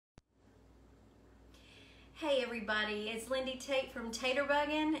Hey everybody, it's Lindy Tate from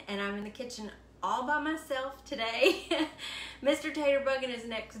Taterbuggin, and I'm in the kitchen all by myself today. Mr. Taterbuggin is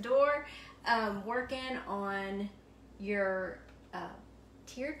next door working on your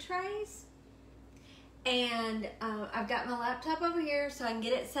tier trays. And I've got my laptop over here so I can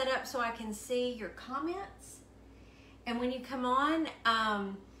get it set up so I can see your comments. And when you come on,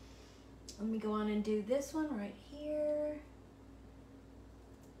 let me go on and do this one right here.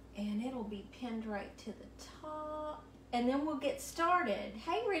 And it'll be pinned right to the top. And then we'll get started.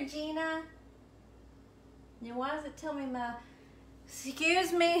 Hey, Regina. Now, why does it tell me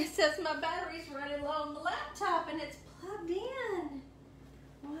excuse me, it says my battery's running low on the laptop and it's plugged in.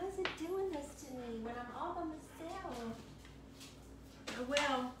 Why is it doing this to me when I'm all by myself? Oh,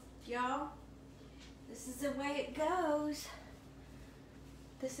 well, y'all, this is the way it goes.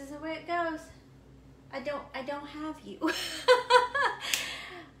 This is the way it goes. I don't have you.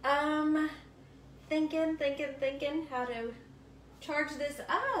 Thinking how to charge this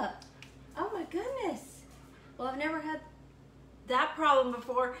up. Oh my goodness. Well, I've never had that problem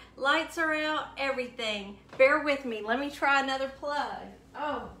before. Lights are out, everything. Bear with me. Let me try another plug.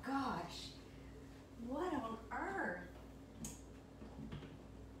 Oh gosh. What on earth?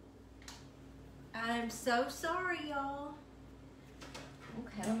 I'm so sorry, y'all.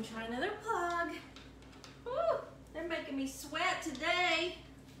 Okay, let me try another plug. Woo, they're making me sweat today.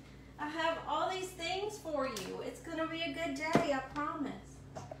 I have all these things for you. It's gonna be a good day, I promise.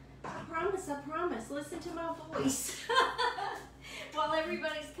 I promise. Listen to my voice. While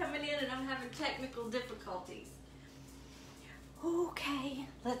everybody's coming in and I'm having technical difficulties. Okay,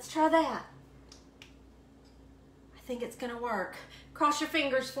 let's try that. I think it's gonna work. Cross your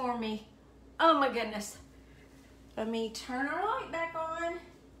fingers for me. Oh my goodness. Let me turn our light back on.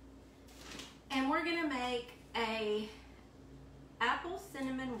 And we're gonna make a apple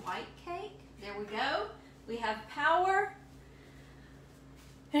cinnamon white cake. There we go. We have power.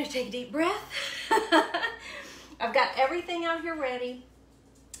 I'm gonna take a deep breath. I've got everything out here ready.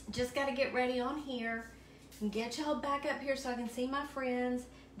 Just gotta get ready on here and get y'all back up here so I can see my friends.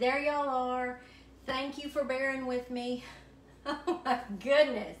 There y'all are. Thank you for bearing with me. Oh my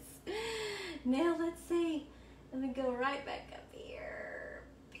goodness. Now let's see. Let me go right back up here.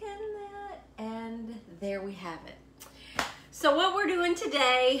 Pin that, and there we have it. So what we're doing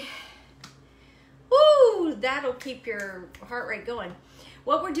today, woo, that'll keep your heart rate going.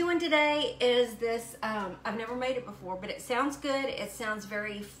 What we're doing today is this, I've never made it before, but it sounds good. It sounds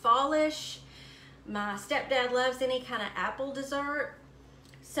very fallish. My stepdad loves any kind of apple dessert.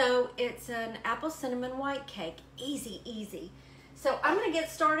 So it's an apple cinnamon white cake, easy, easy. So I'm gonna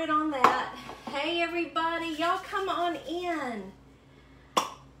get started on that. Hey everybody, y'all come on in.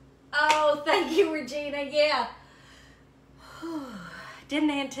 Oh, thank you, Regina, yeah.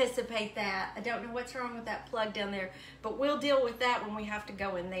 Didn't anticipate that. I don't know what's wrong with that plug down there, but we'll deal with that when we have to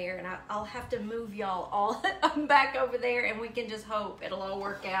go in there, and I'll have to move y'all all back over there, and we can just hope it'll all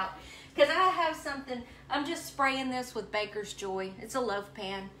work out. Because I have something, I'm just spraying this with Baker's Joy. It's a loaf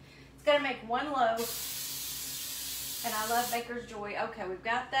pan. It's gonna make one loaf, and I love Baker's Joy. Okay, we've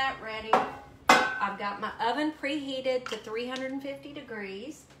got that ready. I've got my oven preheated to 350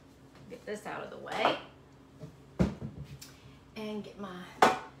 degrees. Get this out of the way. And get my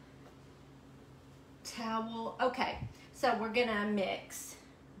towel. Okay, so we're gonna mix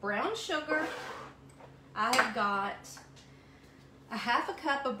brown sugar. I have got a half a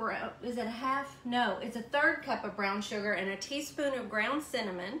cup of brown, is it a half? No, it's a third cup of brown sugar and a teaspoon of ground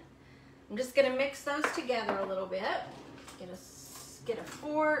cinnamon. I'm just gonna mix those together a little bit. Get a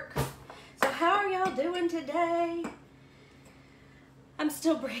fork. So how are y'all doing today? I'm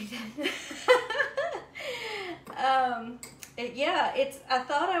still breathing. I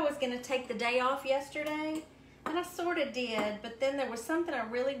thought I was going to take the day off yesterday, and I sort of did, but then there was something I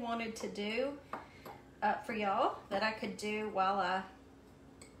really wanted to do for y'all that I could do while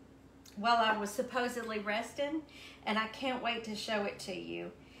I was supposedly resting, and I can't wait to show it to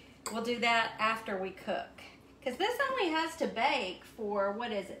you. We'll do that after we cook, because this only has to bake for,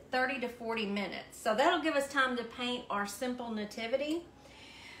 30 to 40 minutes, so that'll give us time to paint our simple nativity.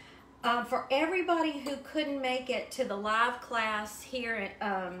 For everybody who couldn't make it to the live class here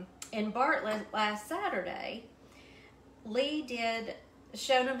in Bartlett last Saturday, Lee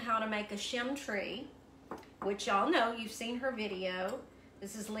showed them how to make a shim tree, which y'all know, you've seen her video.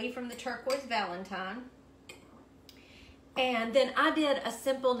 This is Lee from the Turquoise Valentine. And then I did a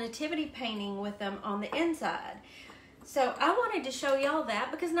simple nativity painting with them on the inside. So I wanted to show y'all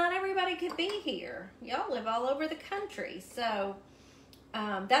that because not everybody could be here. Y'all live all over the country. So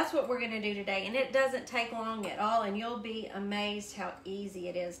that's what we're going to do today, and it doesn't take long at all, and you'll be amazed how easy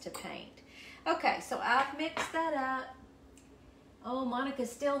it is to paint. Okay, so I've mixed that up. Oh,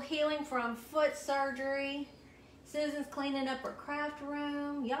 Monica's still healing from foot surgery. Susan's cleaning up her craft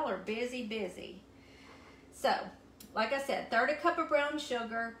room. Y'all are busy, busy. So, like I said, 1/3 cup of brown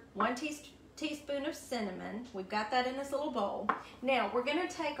sugar, 1 teaspoon of cinnamon. We've got that in this little bowl. Now, we're gonna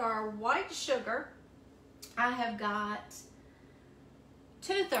take our white sugar. I have got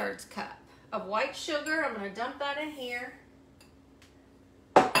 2/3 cup of white sugar. I'm gonna dump that in here.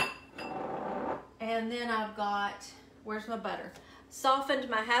 And then I've got, where's my butter? Softened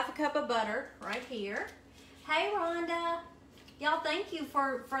my 1/2 cup of butter right here. Hey Rhonda, y'all, thank you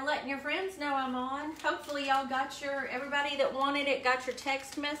for letting your friends know I'm on. Hopefully y'all got everybody that wanted it got your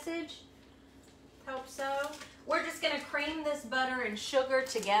text message. Hope so. We're just gonna cream this butter and sugar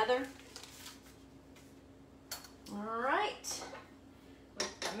together. All right,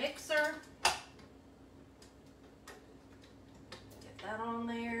 with the mixer. Get that on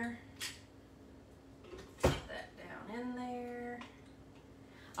there. Put that down in there.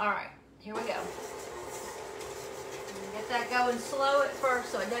 All right, here we go. Get that going slow at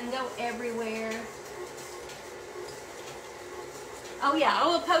first so it doesn't go everywhere. Oh yeah, I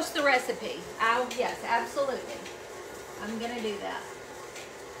will post the recipe. Yes, absolutely. I'm gonna do that.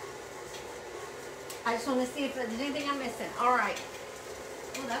 I just want to see if there's anything I'm missing. All right.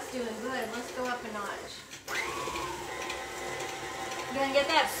 Oh, that's doing good. Let's go up a notch. You gonna get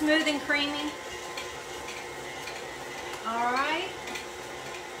that smooth and creamy? All right.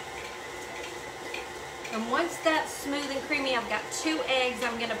 And once that's smooth and creamy, I've got 2 eggs.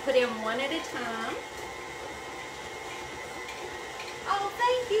 I'm gonna put in one at a time. Oh,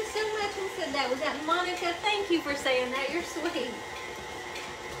 thank you so much who said that. Was that Monica? Thank you for saying that. You're sweet.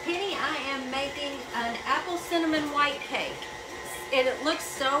 Penny, I am making an apple cinnamon white cake. And it looks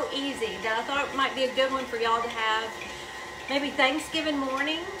so easy that I thought it might be a good one for y'all to have maybe Thanksgiving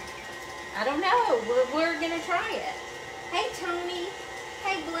morning. I don't know. We're gonna try it. Hey, Tony.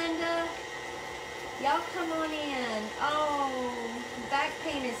 Hey, Glenda. Y'all come on in. Oh, back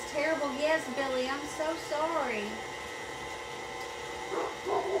pain is terrible. Yes, Billy, I'm so sorry.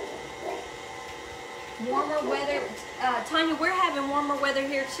 Warmer weather. Tanya, we're having warmer weather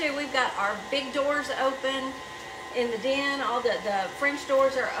here too. We've got our big doors open in the den. All the French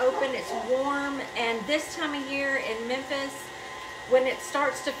doors are open. It's warm. And this time of year in Memphis, when it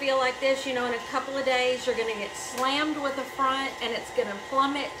starts to feel like this, you know, in a couple of days, you're going to get slammed with the front and it's going to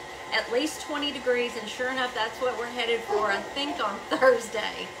plummet at least 20 degrees, and sure enough, that's what we're headed for, I think, on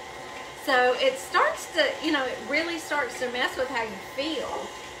Thursday. So it starts to, you know, it really starts to mess with how you feel,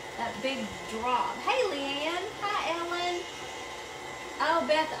 that big drop. Hey, Leanne. Hi, Ellen. Oh,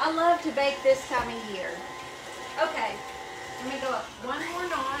 Beth, I love to bake this time of year. Okay, let me go up one more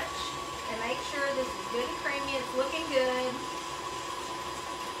notch and make sure this is good and creamy. It's looking good.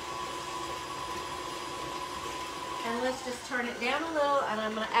 And let's just turn it down a little, and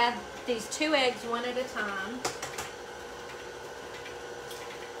I'm going to add these 2 eggs one at a time.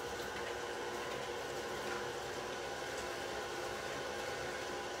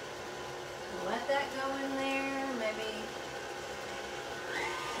 Let that go in there, maybe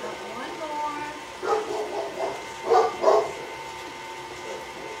one more.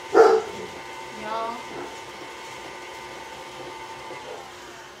 Y'all.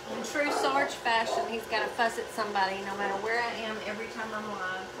 In true Sarge fashion, he's got to fuss at somebody no matter where I am every time I'm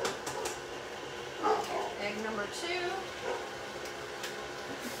live. Egg number 2.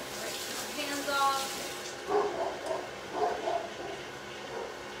 Take my hands off.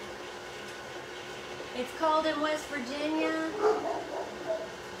 It's cold in West Virginia.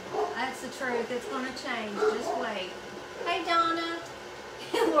 That's the truth. It's going to change. Just wait. Hey, Donna.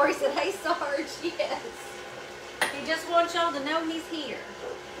 Lori said, hey, Sarge. Yes. He just wants y'all to know he's here.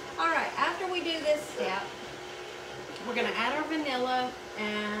 All right, after we do this step, we're gonna add our vanilla,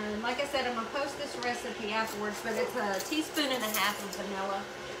 and like I said, I'm gonna post this recipe afterwards, but it's 1.5 teaspoons of vanilla.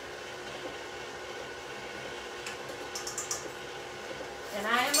 And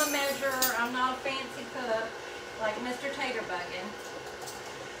I am a measurer. I'm not a fancy cook like Mr. Tater Buggin.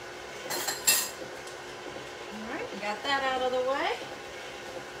 All right, we got that out of the way.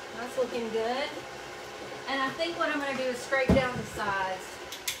 That's looking good. And I think what I'm gonna do is scrape down the sides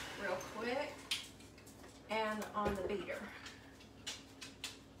real quick and on the beater.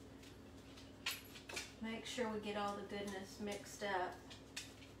 Make sure we get all the goodness mixed up.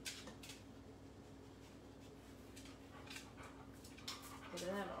 Put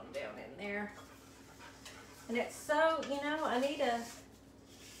that on down in there. And it's so, you know, I need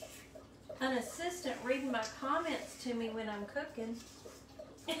an assistant reading my comments to me when I'm cooking.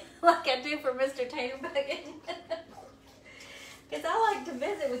 Like I do for Mr. Tater Buggin. Because I like to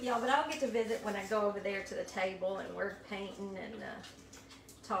visit with y'all, but I don't get to visit when I go over there to the table and we're painting and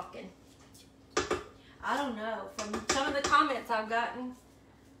talking. I don't know. From some of the comments I've gotten,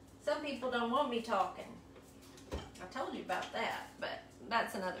 some people don't want me talking. I told you about that, but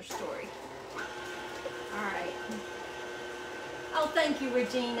that's another story. All right. Oh, thank you,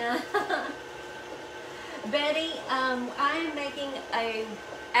 Regina. Betty, I am making a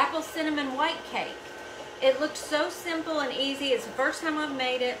apple cinnamon white cake. It looks so simple and easy. It's the first time I've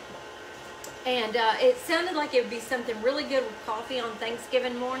made it. And it sounded like it would be something really good with coffee on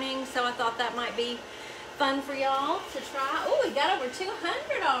Thanksgiving morning. So I thought that might be fun for y'all to try. Oh, we got over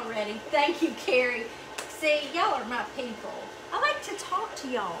 200 already. Thank you, Carrie. See, y'all are my people. I like to talk to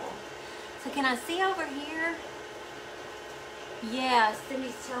y'all. So can I see over here? Yeah,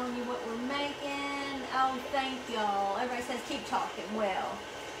 Cindy's telling you what we're making. Oh, thank y'all. Everybody says keep talking. Well,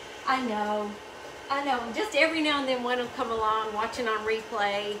 I know. Just every now and then one will come along watching on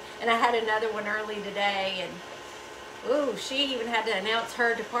replay. And I had another one early today. And, ooh, she even had to announce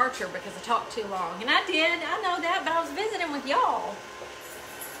her departure because I talked too long. And I did. I know that. But I was visiting with y'all.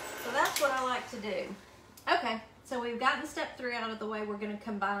 So that's what I like to do. Okay. So we've gotten step 3 out of the way. We're going to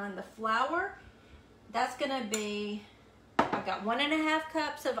combine the flour. That's going to be... I've got 1½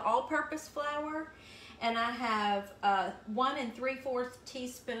 cups of all-purpose flour, and I have 1 3/4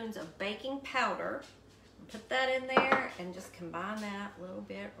 teaspoons of baking powder. Put that in there and just combine that a little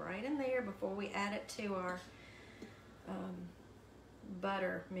bit right in there before we add it to our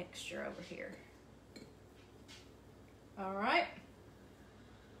butter mixture over here. All right.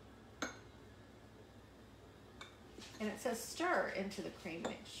 And it says stir into the cream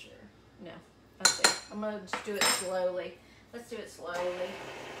mixture. No, that's it. I'm going to just do it slowly. Let's do it slowly.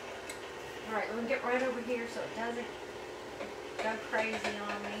 All right, let me get right over here so it doesn't go crazy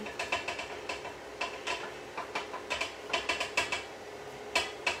on me.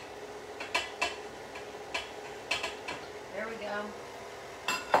 There we go.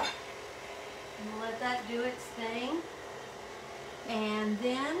 And we'll let that do its thing. And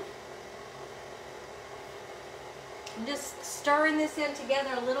then I'm just stirring this in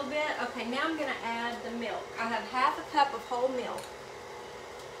together a little bit. Okay, now I'm going to add the milk. I have 1/2 cup of whole milk.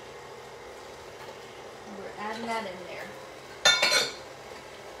 And we're adding that in there.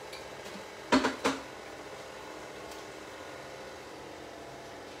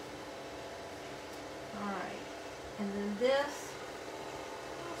 All right. And then this.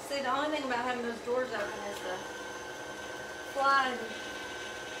 See, the only thing about having those doors open is the flying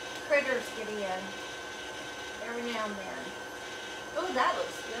critters get in. Every now and then. Oh, that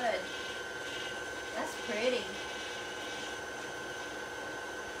looks good. That's pretty.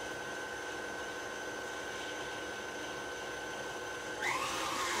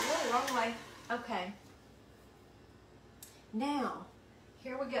 Oh, wrong way. Okay. Now,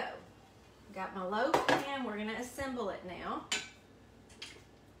 here we go. Got my loaf pan. We're going to assemble it now.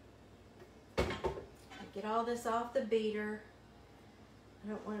 Get all this off the beater. I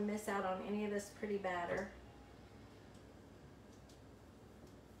don't want to miss out on any of this pretty batter.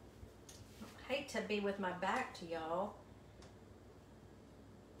 I hate to be with my back to y'all.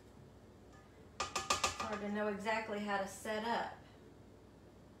 It's hard to know exactly how to set up.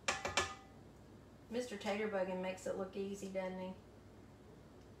 Mr. Taterbuggin makes it look easy, doesn't he?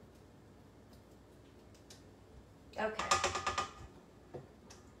 Okay.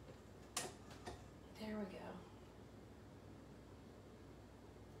 There we go.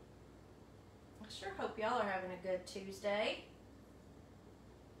 I sure hope y'all are having a good Tuesday.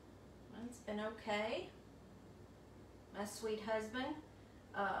 It's been okay. My sweet husband,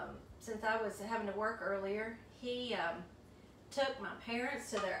 since I was having to work earlier, he took my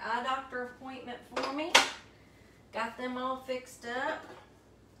parents to their eye doctor appointment for me. Got them all fixed up.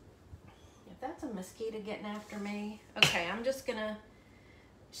 If that's a mosquito getting after me. Okay, I'm just gonna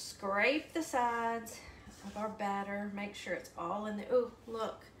scrape the sides of our batter. Make sure it's all in the, ooh,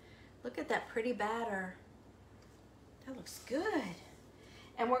 look at that pretty batter. That looks good.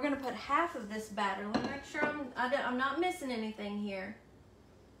 And we're going to put 1/2 of this batter. Let me make sure I'm not missing anything here.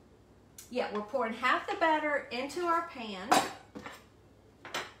 Yeah, we're pouring 1/2 the batter into our pan.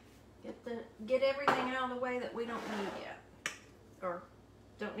 Get everything out of the way that we don't need yet. Or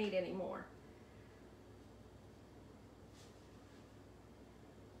don't need anymore.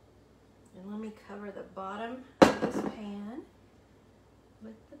 And let me cover the bottom of this pan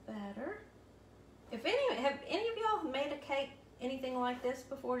with the batter. Have any of y'all made a cake anything like this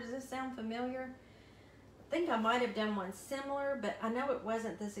before? Does this sound familiar? I think I might have done one similar, but I know it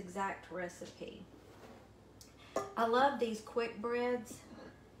wasn't this exact recipe. I love these quick breads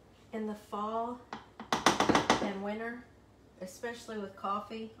in the fall and winter. especially with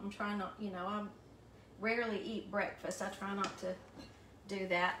coffee. I'm trying not, you know, I rarely eat breakfast. I try not to do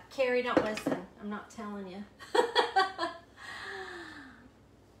that. Carrie, don't listen. I'm not telling you.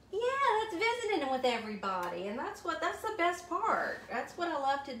 Yeah, that's visiting with everybody, and that's the best part. That's what I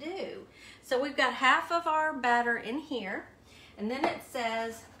love to do. So we've got half of our batter in here, and then it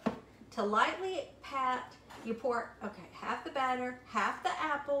says to lightly pat, you pour, okay, half the batter, half the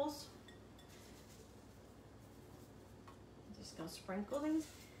apples. I'm just gonna sprinkle these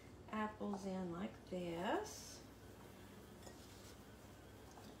apples in like this.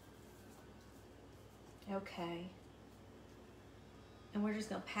 Okay. And we're just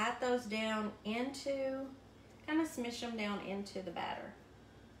gonna pat those down into, kind of smish them down into the batter.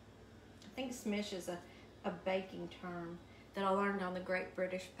 I think smish is a baking term that I learned on the Great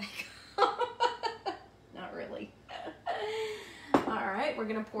British Bake Off. Not really. All right, we're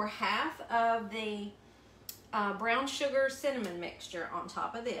gonna pour half of the brown sugar cinnamon mixture on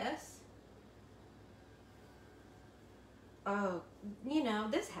top of this. Oh, you know,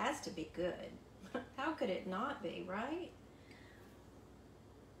 this has to be good. How could it not be, right?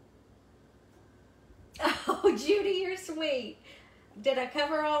 Oh, Judy, you're sweet. Did I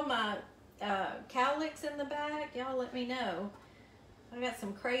cover all my cowlicks in the back? Y'all let me know. I got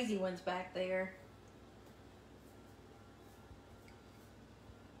some crazy ones back there.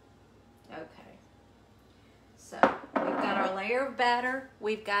 Okay. So we've got our layer of batter.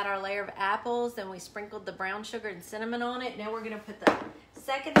 We've got our layer of apples. Then we sprinkled the brown sugar and cinnamon on it. Now we're going to put the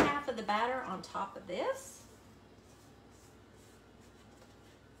second half of the batter on top of this.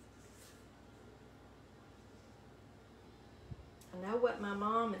 I know what my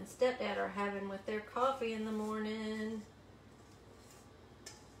mom and stepdad are having with their coffee in the morning.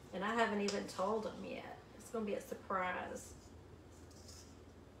 And I haven't even told them yet. It's going to be a surprise.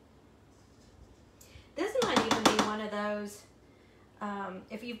 This might even be one of those,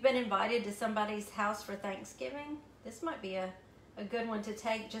 if you've been invited to somebody's house for Thanksgiving, this might be a good one to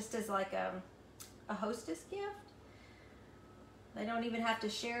take just as like a hostess gift. They don't even have to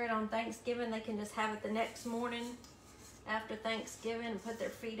share it on Thanksgiving. They can just have it the next morning after Thanksgiving and put their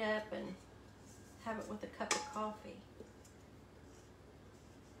feet up and have it with a cup of coffee.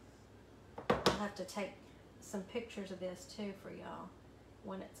 I'll have to take some pictures of this too for y'all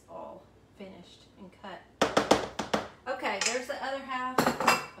when it's all finished and cut. Okay, there's the other half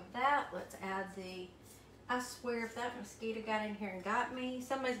of that. Let's add I swear if that mosquito got in here and got me,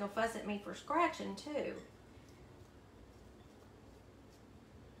 somebody's gonna fuss at me for scratching too.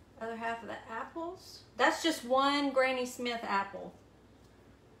 Other half of the apples. That's just one Granny Smith apple.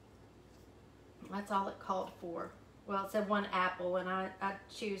 That's all it called for. Well, it said one apple, and I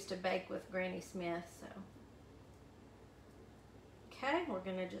choose to bake with Granny Smith, so. Okay, we're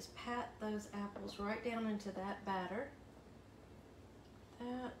gonna just pat those apples right down into that batter.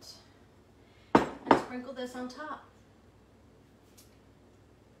 And sprinkle this on top.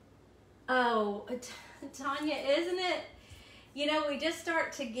 Oh, Tanya, isn't it? You know, we just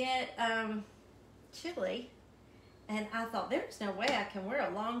start to get chilly, and I thought there's no way I can wear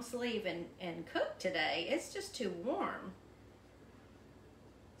a long sleeve and cook today. It's just too warm.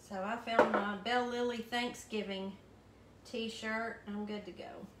 So I found my Bell Lily Thanksgiving t-shirt. I'm good to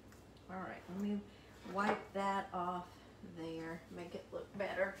go. All right, let me wipe that off there, make it look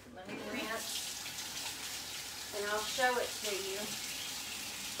better. Let me rinse, and I'll show it to you.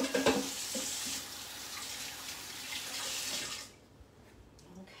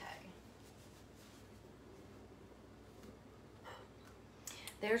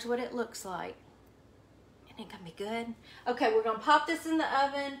 There's what it looks like. Isn't it gonna be good? Okay, we're gonna pop this in the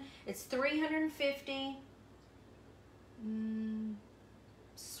oven. It's 350.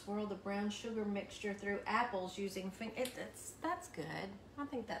 Swirl the brown sugar mixture through apples using finger. That's good. I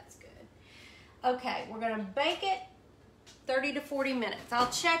think that's good. Okay, we're gonna bake it 30 to 40 minutes.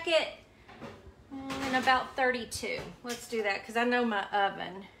 I'll check it in about 32. Let's do that because I know my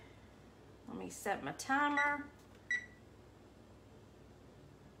oven. Let me set my timer.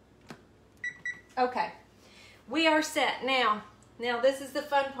 Okay, we are set. Now this is the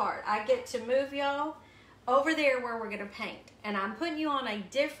fun part. I get to move y'all over there where we're gonna paint, and I'm putting you on a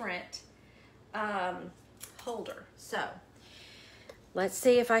different holder. So let's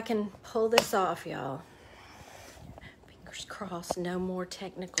see if I can pull this off, y'all. Fingers crossed, no more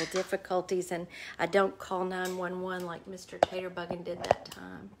technical difficulties, and I don't call 911 like Mr. Taterbuggin did that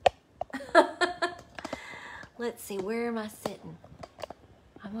time. Let's see, where am I sitting?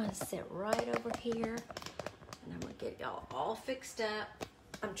 I'm gonna sit right over here, and I'm gonna get y'all all fixed up.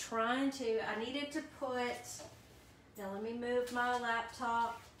 I'm trying to, I needed to put, now let me move my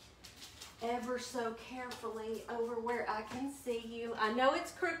laptop ever so carefully over where I can see you. I know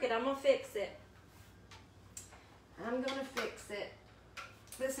it's crooked. I'm going to fix it. I'm going to fix it.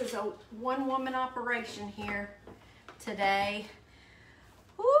 This is a one-woman operation here today.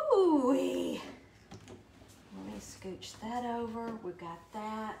 Ooh-wee. Let me scooch that over. We got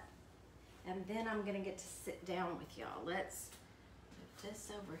that. And then I'm going to get to sit down with y'all. Let's move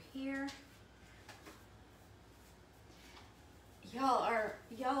this over here. Y'all are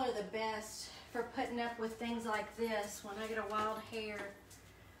the best for putting up with things like this when I get a wild hair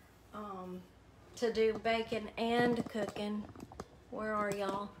to do baking and cooking. Where are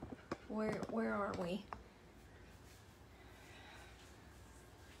y'all? Where are we?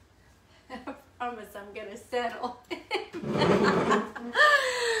 I promise I'm gonna settle.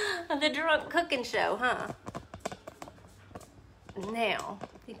 The drunk cooking show, huh? Now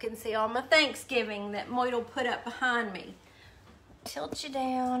you can see all my Thanksgiving that Moid'll put up behind me. Tilt you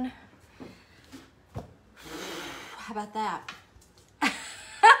down. How about that? And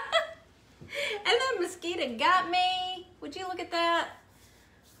that mosquito got me. Would you look at that?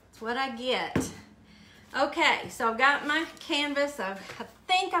 That's what I get. Okay, so I've got my canvas. I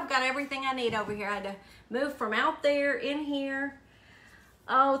think I've got everything I need over here. I had to move from out there in here.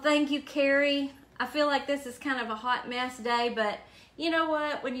 Oh, thank you, Carrie. I feel like this is kind of a hot mess day, but you know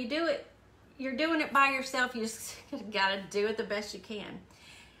what? When you do it, you're doing it by yourself. You just gotta do it the best you can.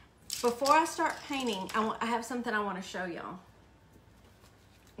 Before I start painting, I have something I want to show y'all.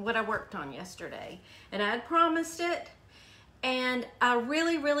 What I worked on yesterday. And I had promised it, and I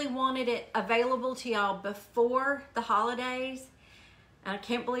really, really wanted it available to y'all before the holidays. And I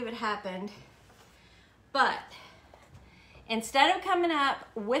can't believe it happened. But instead of coming up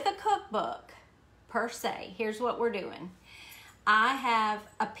with a cookbook per se, here's what we're doing. I have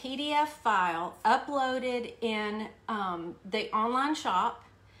a PDF file uploaded in the online shop.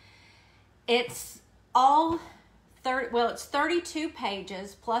 It's all it's 32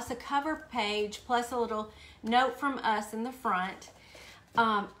 pages plus a cover page plus a little note from us in the front.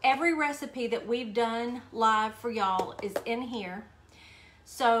 Every recipe that we've done live for y'all is in here.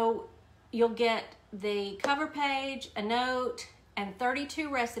 So you'll get the cover page, a note, and 32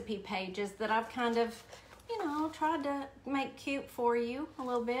 recipe pages that I've kind of, you know, tried to make cute for you a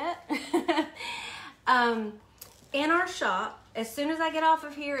little bit. In our shop, as soon as I get off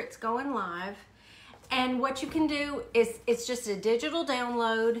of here, it's going live. And what you can do is, it's just a digital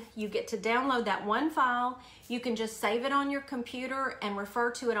download. You get to download that one file. You can just save it on your computer and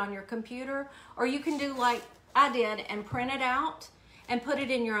refer to it on your computer. Or you can do like I did and print it out and put it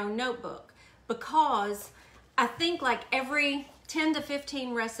in your own notebook. Because I think like every 10 to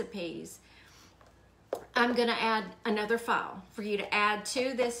 15 recipes, I'm gonna add another file for you to add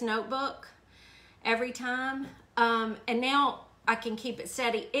to this notebook every time. And now I can keep it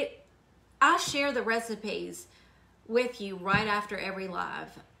steady. I share the recipes with you right after every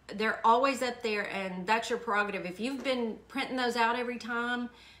live. They're always up there, and that's your prerogative. If you've been printing those out every time,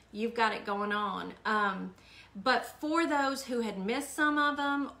 you've got it going on. But for those who had missed some of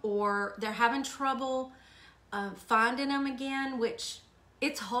them, or they're having trouble finding them again, which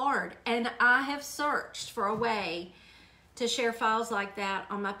it's hard, and I have searched for a way to share files like that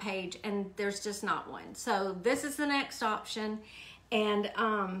on my page, and there's just not one. So this is the next option, and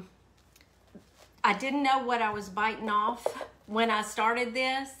I didn't know what I was biting off when I started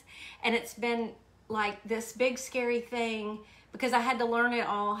this, and it's been like this big scary thing because I had to learn it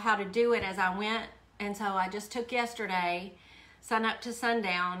all, how to do it as I went. And so I just took yesterday, sun up to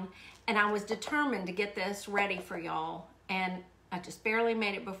sundown, and I was determined to get this ready for y'all, and I just barely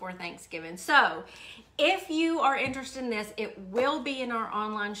made it before Thanksgiving. So if you are interested in this, it will be in our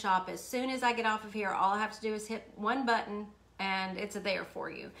online shop as soon as I get off of here. All I have to do is hit one button and it's there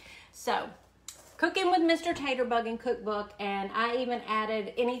for you. So Cooking with Mr. Taterbug cookbook, and I even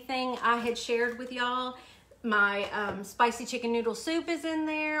added anything I had shared with y'all. My spicy chicken noodle soup is in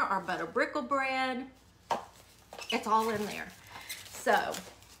there, our butter brickle bread. It's all in there. So,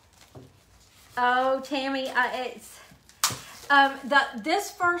 oh Tammy,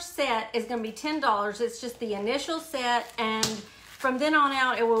 this first set is going to be $10. It's just the initial set, and from then on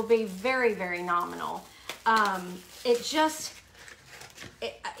out, it will be very, very nominal. It's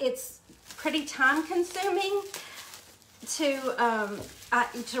pretty time consuming to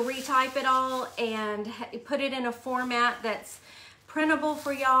retype it all and put it in a format that's printable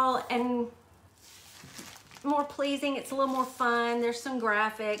for y'all and more pleasing. It's a little more fun. There's some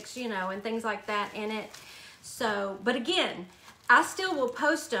graphics, you know, and things like that in it. So, but again, I still will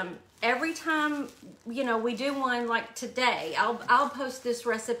post them every time, you know, we do one like today. I'll post this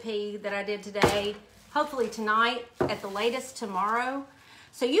recipe that I did today, hopefully tonight, at the latest tomorrow.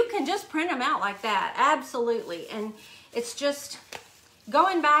 So you can just print them out like that, absolutely. And it's just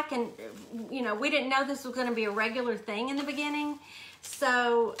going back and, you know, we didn't know this was going to be a regular thing in the beginning.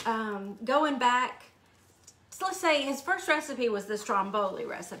 So going back, so let's say his first recipe was the stromboli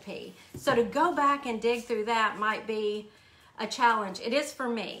recipe. So to go back and dig through that might be a challenge. It is for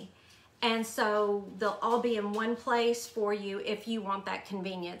me. And so they'll all be in one place for you if you want that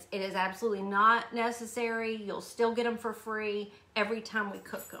convenience. It is absolutely not necessary. You'll still get them for free every time we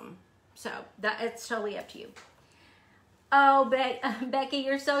cook them. So it's totally up to you. Oh, Becky,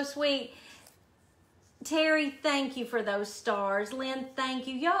 you're so sweet. Terry, thank you for those stars. Lynn, thank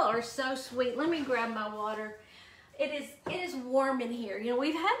you. Y'all are so sweet. Let me grab my water. It is warm in here. You know,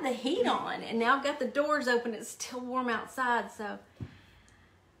 we've had the heat on, and now I've got the doors open. It's still warm outside, so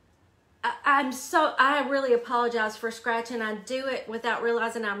I really apologize for scratching. I do it without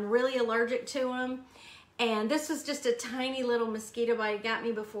realizing I'm really allergic to them. And this was just a tiny little mosquito bite. Got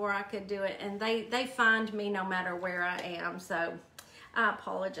me before I could do it. And they find me no matter where I am. So I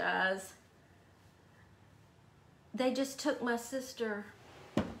apologize. They just took my sister.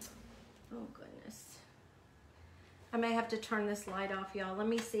 Oh, goodness. I may have to turn this light off, y'all. Let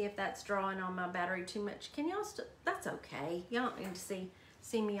me see if that's drawing on my battery too much. Can y'all still? That's okay. Y'all don't need to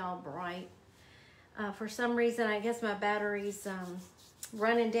see me all bright. For some reason, I guess my battery's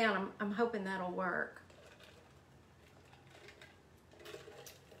running down. I'm hoping that'll work.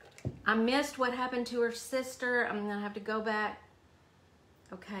 I missed what happened to her sister. I'm gonna have to go back.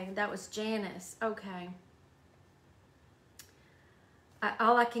 Okay, that was Janice. Okay.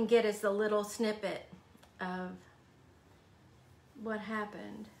 All I can get is the little snippet of what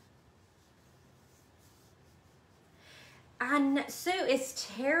happened. Sue, it's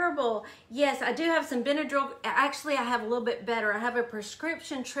terrible. Yes, I do have some Benadryl. Actually, I have a little bit better. I have a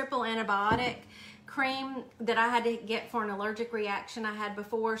prescription triple antibiotic cream that I had to get for an allergic reaction I had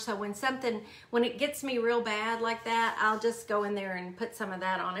before. So when it gets me real bad like that, I'll just go in there and put some of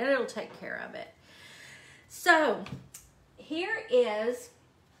that on it. It'll take care of it. So here is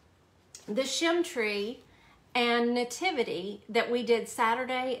the shim tree and nativity that we did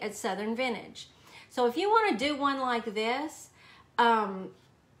Saturday at Southern Vintage. So if you want to do one like this,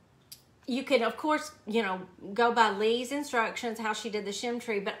 you can, of course, you know, go by Lee's instructions, how she did the shim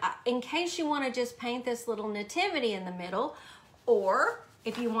tree. But in case you want to just paint this little nativity in the middle, or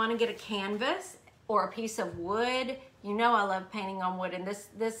if you want to get a canvas or a piece of wood, you know I love painting on wood, and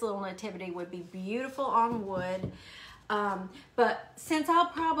this little nativity would be beautiful on wood. But since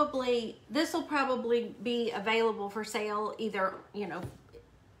this will probably be available for sale either, you know,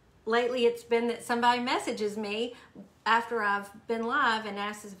 lately it's been that somebody messages me after I've been live and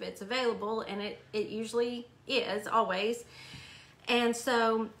asks if it's available, and it usually is, always. And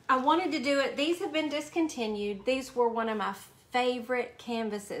so I wanted to do it. These have been discontinued. These were one of my favorite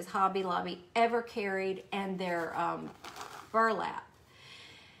canvases Hobby Lobby ever carried, and they're burlap.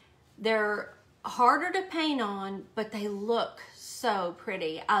 They're harder to paint on, but they look so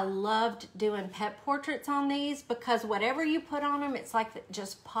pretty. I loved doing pet portraits on these because whatever you put on them, it's like it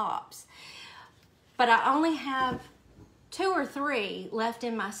just pops. But I only have 2 or 3 left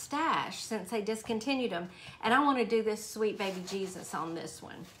in my stash since they discontinued them. And I want to do this sweet baby Jesus on this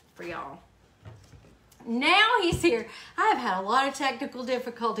one for y'all. Now he's here. I have had a lot of technical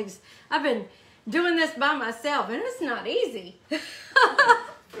difficulties. I've been doing this by myself, and it's not easy. Very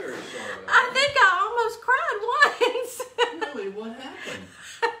sorry. I think I almost cried once. Really? What happened?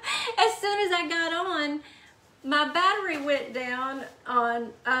 As soon as I got on, my battery went down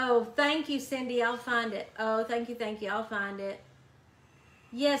on, oh, thank you, Cindy, I'll find it. Oh, thank you, I'll find it.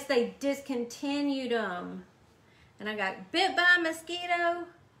 Yes, they discontinued them. And I got bit by a mosquito.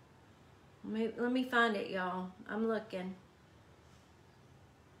 Let me find it, y'all. I'm looking.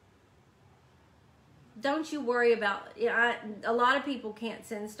 Don't you worry about, a lot of people can't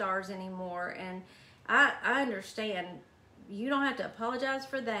send stars anymore, and I understand. You don't have to apologize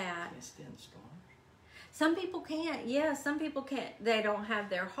for that. Can't stand stars? Some people can't. Yeah, some people can't. They don't have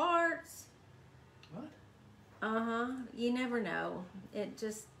their hearts. What? Uh-huh. You never know. It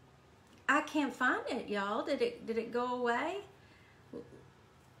just, I can't find it, y'all. Did it go away?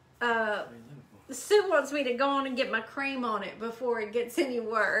 Sue wants me to go on and get my cream on it before it gets any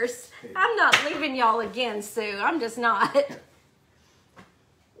worse. I'm not leaving y'all again, Sue. I'm just not.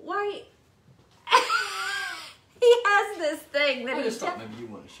 Why? He has this thing that I just thought maybe you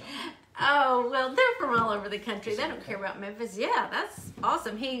want to show me. Oh, well, they're from all over the country. They don't care about Memphis. Yeah, that's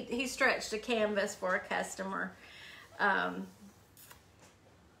awesome. He stretched a canvas for a customer. Okay,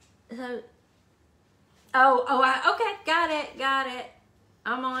 got it.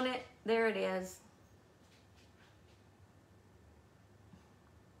 I'm on it. There it is.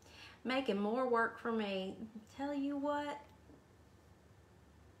 making more work for me. Tell you what,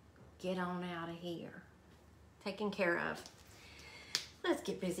 get on out of here. Taken care of. Let's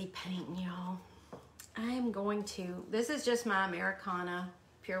get busy painting, y'all. I am going to, this is just my Americana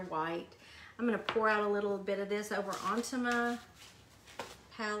pure white. I'm going to pour out a little bit of this over onto my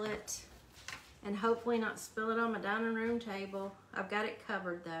palette and hopefully not spill it on my dining room table. I've got it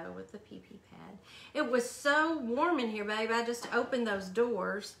covered though with the PP pad. It was so warm in here, babe. I just opened those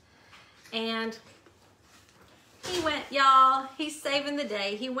doors and he went, y'all, he's saving the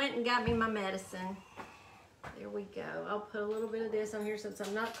day. He went and got me my medicine. There we go. I'll put a little bit of this on here since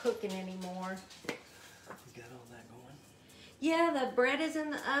I'm not cooking anymore. You got all that going? Yeah, the bread is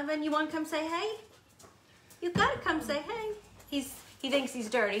in the oven. You want to come say hey? You got to come say hey. He thinks he's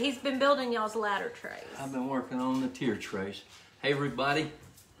dirty. He's been building y'all's ladder trays. I've been working on the tier trays. Hey, everybody.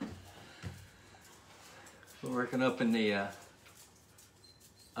 We're working up in the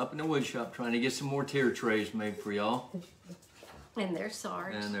wood shop trying to get some more tier trays made for y'all. And they're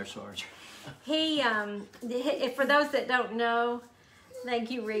Sarge. And they're Sarge. He, for those that don't know,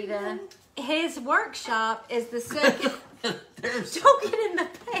 thank you, Rita. His workshop is the second. Don't get in the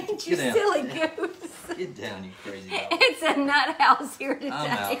paint, you silly goose. Get down, you crazy dog. It's a nut house here today.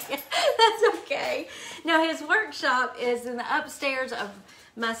 I'm out. That's okay. No, his workshop is in the upstairs of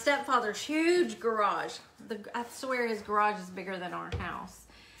my stepfather's huge garage. I swear his garage is bigger than our house.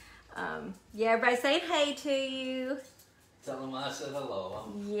 Yeah, everybody saying hey to you. Tell him I said hello.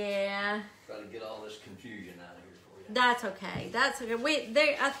 I'm Yeah. trying to get all this confusion out of here for you. That's okay. That's okay.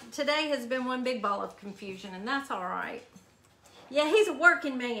 Today has been one big ball of confusion, and that's all right. Yeah, he's a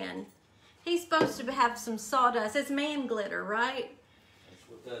working man. He's supposed to have some sawdust. It's man glitter, right? That's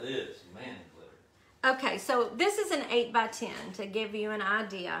what that is, man glitter. Okay, so this is an 8 by 10 to give you an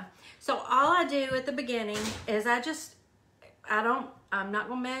idea. So all I do at the beginning is I'm not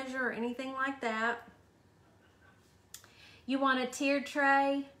gonna measure or anything like that. You want a tiered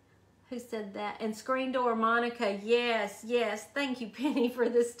tray? Who said that? And screen door, Monica. Yes, yes. Thank you, Penny, for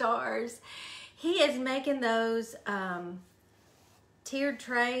the stars. He is making those tiered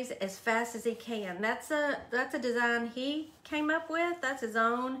trays as fast as he can. That's a design he came up with. That's his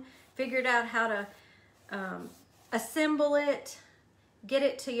own. Figured out how to assemble it, get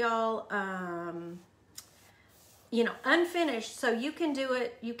it to y'all, unfinished. So you can do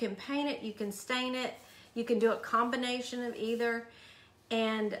it. You can paint it. You can stain it. You can do a combination of either,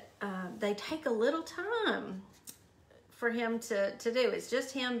 and they take a little time for him to do. It's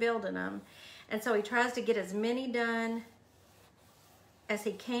just him building them, and so he tries to get as many done as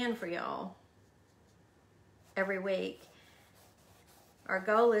he can for y'all every week. Our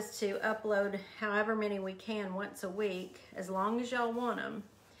goal is to upload however many we can once a week, as long as y'all want them.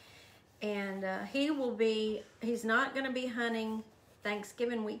 And he's not going to be hunting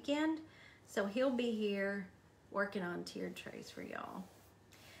Thanksgiving weekend, so he'll be here working on tiered trays for y'all.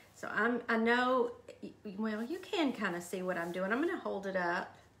 So I know, well, you can kind of see what I'm doing. I'm going to hold it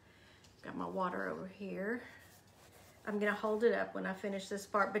up. Got my water over here. I'm going to hold it up when I finish this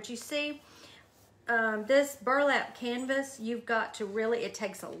part. But you see, this burlap canvas, you've got to really, it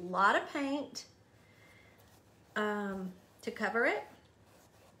takes a lot of paint to cover it.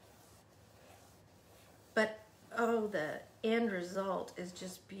 But, oh, the end result is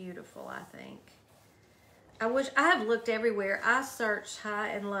just beautiful, I think. I have looked everywhere. I searched high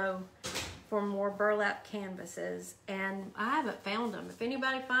and low for more burlap canvases, and I haven't found them. If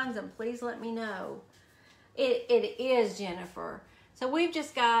anybody finds them, please let me know. It is, Jennifer. So we've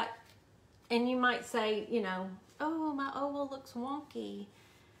just got, and you might say, oh, my oval looks wonky.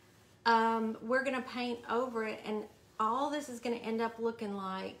 We're going to paint over it, and all this is going to end up looking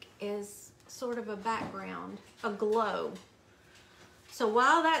like is sort of a background, a glow. So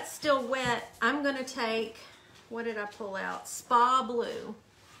while that's still wet, I'm going to take, what did I pull out? Spa Blue.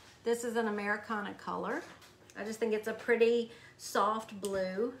 This is an Americana color. I just think it's a pretty soft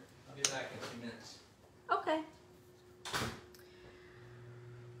blue. I'll be back in a few minutes. Okay.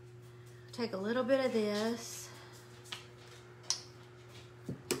 Take a little bit of this.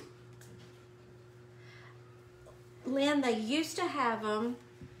 Lynn, they used to have them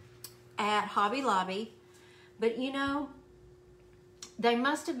at Hobby Lobby, but they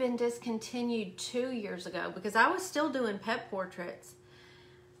must have been discontinued 2 years ago, because I was still doing pet portraits,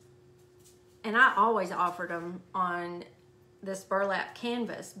 and I always offered them on this burlap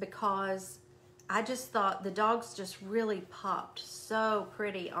canvas because I just thought the dogs just really popped so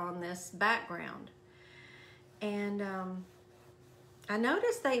pretty on this background. And I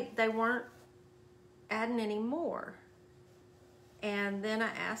noticed they weren't adding any more. And then I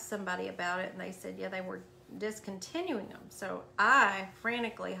asked somebody about it, and they said, yeah, they were discontinuing them. So I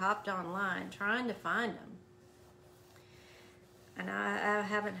frantically hopped online trying to find them. And I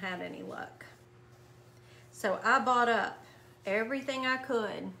haven't had any luck. So I bought up everything I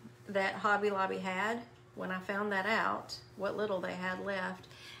could that Hobby Lobby had when I found that out, what little they had left.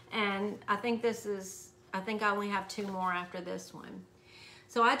 And I think I only have 2 more after this one.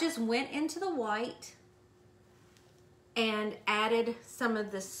 So I just went into the white and added some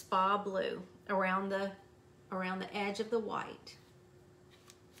of the spa blue around the edge of the white.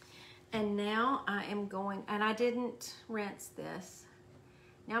 And now I am going, and I didn't rinse this.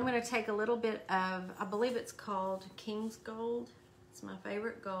 Now I'm going to take a little bit of, I believe it's called King's Gold. It's my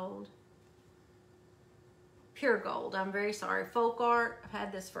favorite gold. Pure gold, I'm very sorry. Folk Art, I've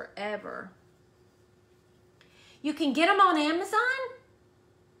had this forever. You can get them on Amazon?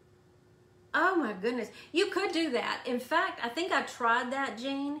 Oh my goodness, you could do that. In fact, I think I tried that,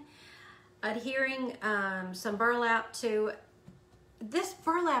 Jean, adhering some burlap to, this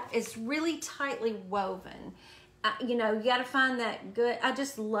burlap is really tightly woven. You know, you gotta find that good. I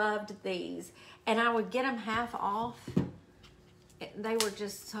just loved these, and I would get them half off. They were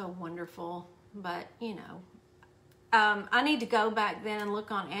just so wonderful, but you know, I need to go back then and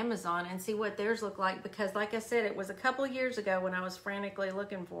look on Amazon and see what theirs look like, because like I said, it was a couple of years ago when I was frantically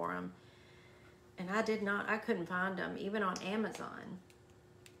looking for them, and I couldn't find them even on Amazon.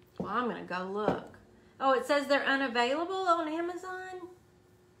 Well, I'm gonna go look. Oh, it says they're unavailable on Amazon?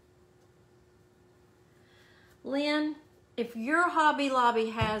 Lynn, if your Hobby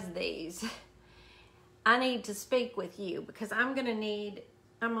Lobby has these, I need to speak with you, because I'm gonna need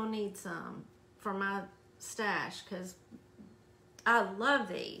some for my stash, because I love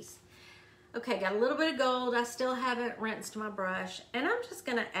these. Okay, got a little bit of gold. I still haven't rinsed my brush, and I'm just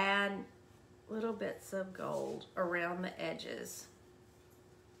gonna add little bits of gold around the edges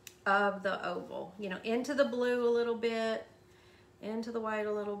of the oval, you know, into the blue a little bit, into the white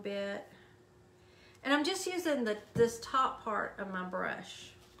a little bit. And I'm just using this top part of my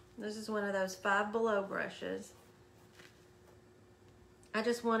brush. This is one of those 5 Below brushes. I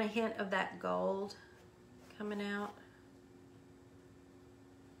just want a hint of that gold coming out.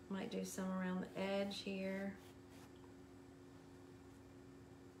 Might do some around the edge here.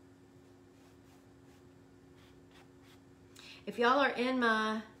 If y'all are in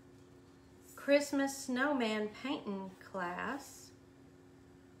my Christmas snowman painting class,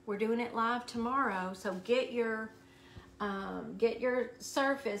 we're doing it live tomorrow, so get your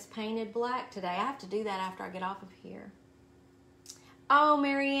surface painted black today. I have to do that after I get off of here. Oh,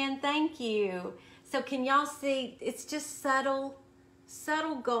 Marianne, thank you. So can y'all see, it's just subtle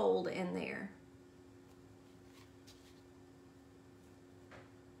gold in there.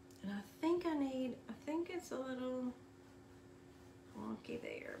 And I think it's a little wonky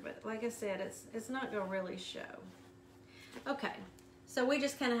there, but like I said, it's not gonna really show. Okay, so we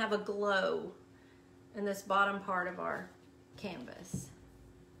just kind of have a glow in this bottom part of our canvas.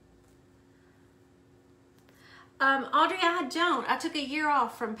 Audrey, I don't. I took a year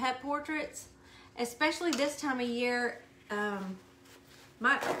off from pet portraits, especially this time of year. All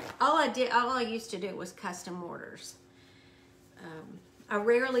I used to do was custom orders. I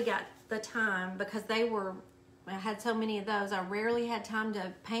rarely got the time, because I had so many of those. I rarely had time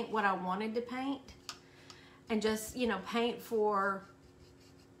to paint what I wanted to paint, and just, you know, paint for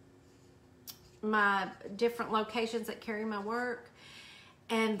my different locations that carry my work.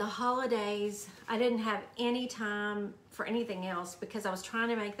 And the holidays, I didn't have any time for anything else, because I was trying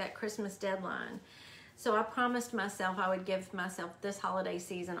to make that Christmas deadline. So I promised myself I would give myself this holiday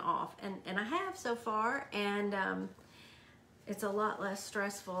season off, and I have so far, and it's a lot less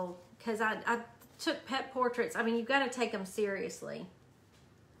stressful, because I took pet portraits. I mean, you've got to take them seriously.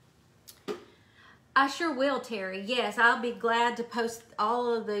 I sure will, Terry. Yes, I'll be glad to post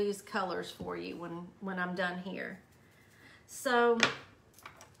all of these colors for you when I'm done here. So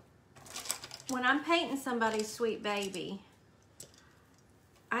when I'm painting somebody's sweet baby,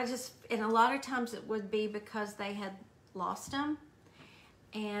 and a lot of times it would be because they had lost them,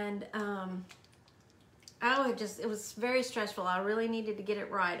 and it was very stressful. I really needed to get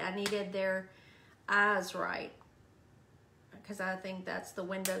it right. I needed their eyes right, because I think that's the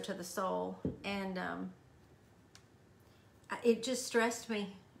window to the soul, and it just stressed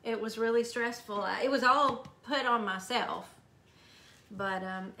me. It was really stressful. It was all put on myself, but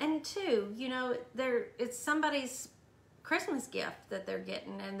and two, you know, it's somebody's Christmas gift that they're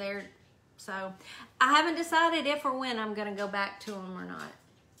getting, and so I haven't decided if or when I'm going to go back to them or not.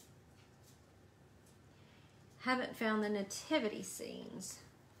 Haven't found the nativity scenes.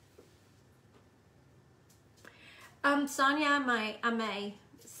 Sonia, I may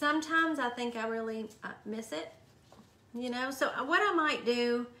sometimes I think I really miss it, you know. So what I might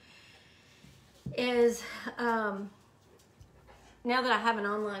do is, now that I have an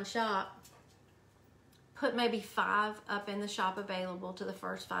online shop, put maybe 5 up in the shop available to the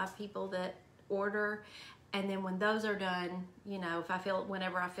first 5 people that order. And then when those are done, you know,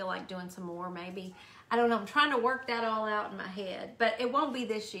 whenever I feel like doing some more, maybe, I don't know, I'm trying to work that all out in my head, but it won't be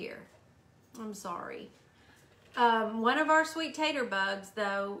this year. I'm sorry. One of our sweet tater bugs,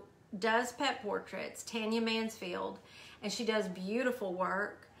 though, does pet portraits, Tanya Mansfield, and she does beautiful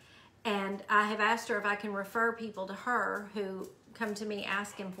work. And I have asked her if I can refer people to her who come to me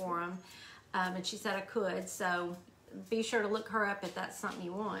asking for them, and she said I could. So be sure to look her up if that's something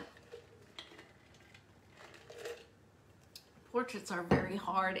you want. Portraits are very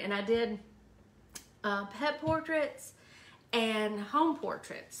hard, and I did pet portraits and home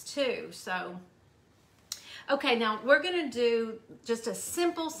portraits too. So, okay, now we're gonna do just a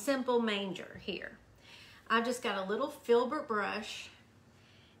simple manger here. I've just got a little filbert brush,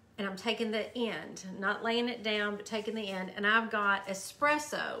 and I'm taking the end, not laying it down, but taking the end, and I've got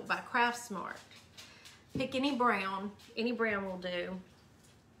Espresso by Craftsmart. Pick any brown will do.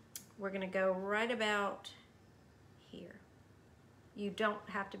 We're gonna go right about here. You don't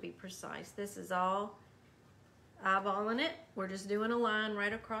have to be precise. This is all eyeballing it. We're just doing a line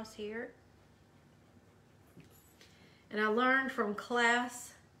right across here. And I learned from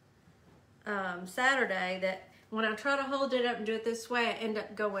class Saturday that when I try to hold it up and do it this way, I end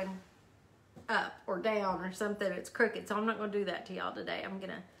up going up or down or something. It's crooked, so I'm not going to do that to y'all today. I'm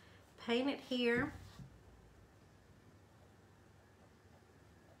going to paint it here.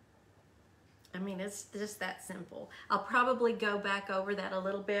 I mean, it's just that simple. I'll probably go back over that a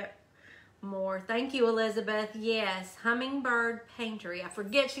little bit more. Thank you, Elizabeth. Yes, Hummingbird Paintery. I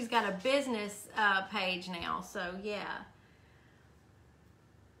forget she's got a business page now, so yeah.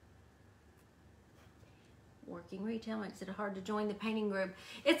 Working retail makes it hard to join the painting group.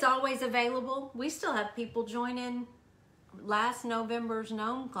 It's always available. We still have people joining last November's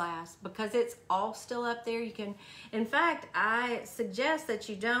gnome class because it's all still up there. You can, in fact, I suggest that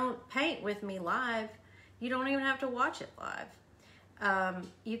you don't paint with me live. You don't even have to watch it live.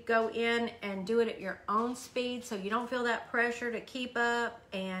 You go in and do it at your own speed so you don't feel that pressure to keep up.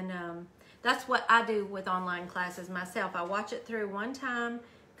 And that's what I do with online classes myself. I watch it through one time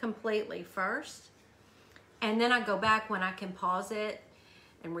completely first, and then I go back when I can pause it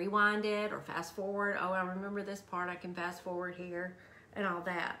and rewind it or fast forward. Oh, I remember this part, I can fast forward here and all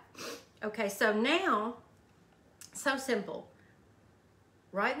that. Okay, so now, so simple.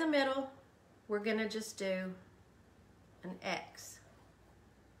 Right in the middle, we're gonna just do an X.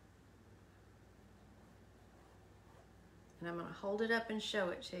 And I'm gonna hold it up and show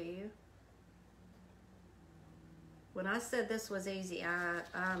it to you. When I said this was easy, I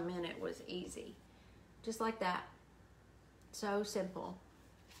meant it was easy. Just like that. So simple.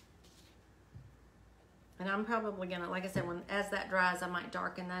 And I'm probably gonna, like I said, as that dries, I might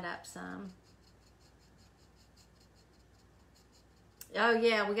darken that up some. Oh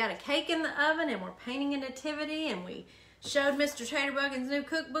yeah, we got a cake in the oven and we're painting a nativity, and we showed Mr. Taterbuggin's new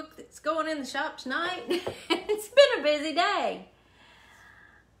cookbook that's going in the shop tonight. It's been a busy day.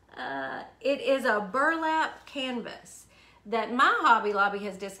 It is a burlap canvas that my Hobby Lobby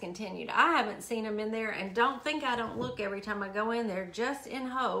has discontinued. I haven't seen them in there, and don't think I don't look every time I go in there, just in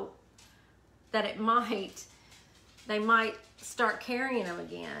hope that they might start carrying them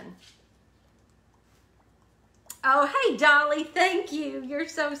again. Oh, hey Dolly, thank you. You're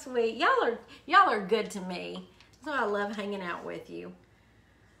so sweet. Y'all are good to me. So I love hanging out with you.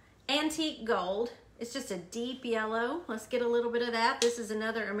 Antique gold. It's just a deep yellow. Let's get a little bit of that. This is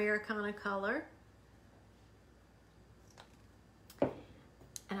another Americana color.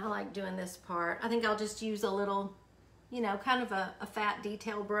 And I like doing this part. I think I'll just use a little, you know, kind of a fat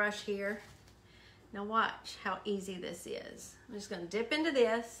detail brush here. Now watch how easy this is. I'm just gonna dip into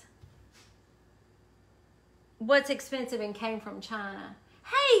this. What's expensive and came from China?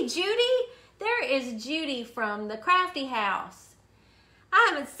 Hey Judy, there is Judy from the Crafty House. I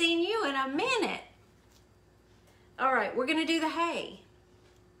haven't seen you in a minute. All right, we're gonna do the hay.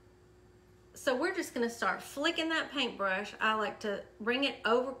 So we're just gonna start flicking that paintbrush. I like to bring it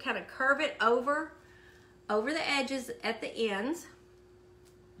over, kind of curve it over the edges at the ends.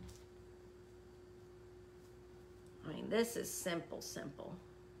 I mean, this is simple.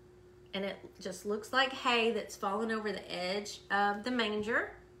 And it just looks like hay that's fallen over the edge of the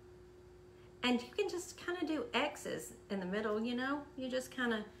manger. And you can just kind of do X's in the middle, you know? You just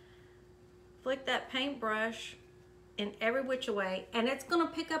kind of flick that paintbrush in every which way, and it's gonna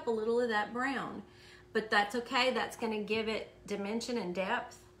pick up a little of that brown. But that's okay, that's gonna give it dimension and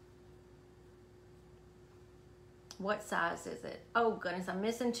depth. What size is it? Oh goodness, I'm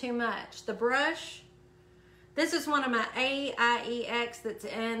missing too much. The brush, this is one of my AIEX that's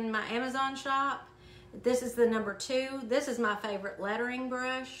in my Amazon shop. This is the number 2. This is my favorite lettering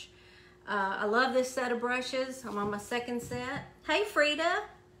brush. I love this set of brushes. I'm on my second set. Hey Frida.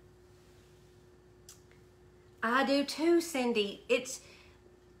 I do too, Cindy.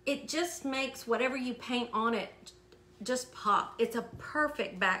 It just makes whatever you paint on it just pop. It's a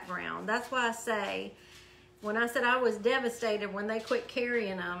perfect background. That's why I say, when I said I was devastated when they quit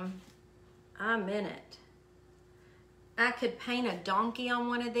carrying them, I meant it. I could paint a donkey on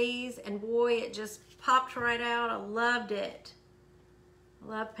one of these, and boy, it just popped right out. I loved it. I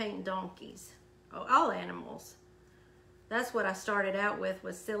love painting donkeys. Oh, all animals. That's what I started out with,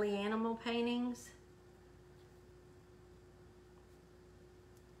 was silly animal paintings.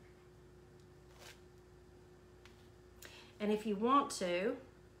 And if you want to,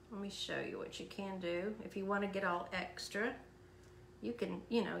 let me show you what you can do. If you want to get all extra, you can,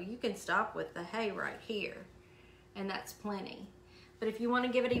 you can stop with the hay right here, and that's plenty. But if you want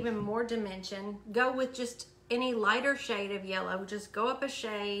to give it even more dimension, go with just any lighter shade of yellow. Just go up a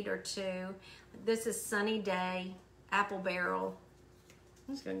shade or 2. This is Sunny Day, Apple Barrel.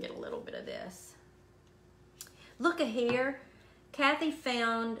 I'm just going to get a little bit of this. Look at here. Kathy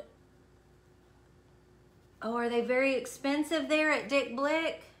found, oh, are they very expensive there at Dick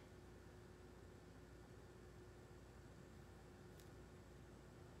Blick?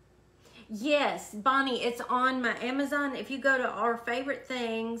 Yes, Bonnie, it's on my Amazon. If you go to our favorite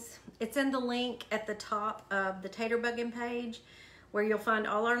things, it's in the link at the top of the Tater Buggin' page where you'll find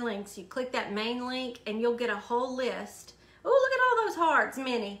all our links. You click that main link and you'll get a whole list. Oh, look at all those hearts,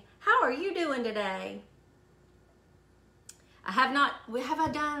 Minnie. How are you doing today? I have not,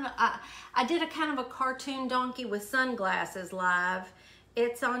 I did a kind of a cartoon donkey with sunglasses live.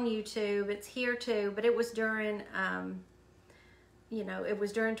 It's on YouTube, it's here too, but it was during, it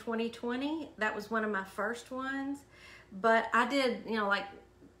was during 2020. That was one of my first ones. But I did, like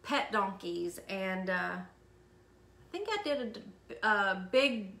pet donkeys, and I think I did a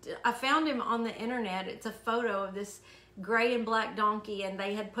big, I found him on the internet. It's a photo of this gray and black donkey, and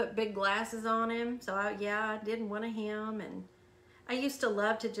they had put big glasses on him. So I did one of him, and I used to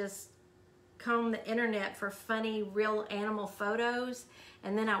love to just comb the internet for funny real animal photos,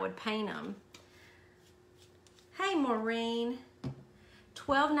 and then I would paint them. Hey Maureen,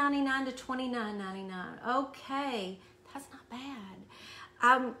 $12.99 to $29.99. Okay, that's not bad.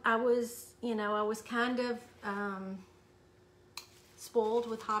 I was kind of spoiled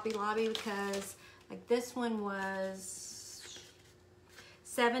with Hobby Lobby because like this one was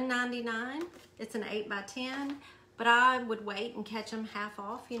 $7.99. It's an 8x10, but I would wait and catch them half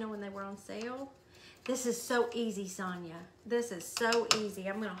off, when they were on sale. This is so easy, Sonia. This is so easy.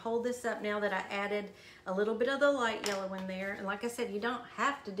 I'm gonna hold this up now that I added a little bit of the light yellow in there. And like I said, you don't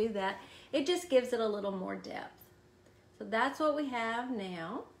have to do that. It just gives it a little more depth. So that's what we have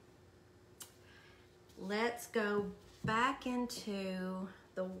now. Let's go back into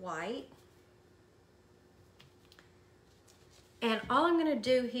the white. And all I'm gonna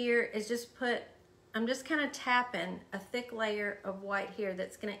do here is just I'm just kind of tapping a thick layer of white here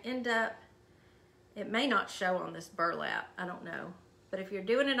that's gonna end up, it may not show on this burlap, I don't know. But if you're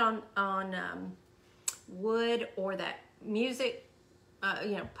doing it on wood or that music,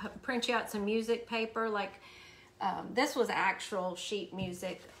 print you out some music paper, like this was actual sheet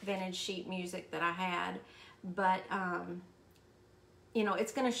music, vintage sheet music that I had, but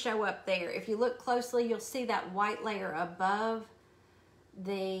it's gonna show up there. If you look closely, you'll see that white layer above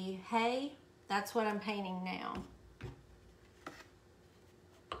the hay. That's what I'm painting now.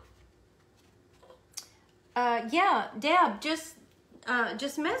 Yeah, Deb, just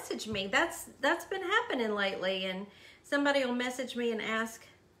message me. That's been happening lately, and somebody will message me and ask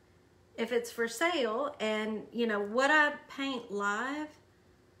if it's for sale. And what I paint live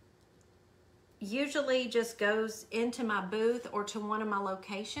usually just goes into my booth or to one of my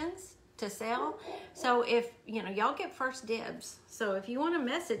locations to sell. So if y'all get first dibs. So if you want to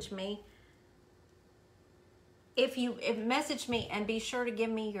message me, message me and be sure to give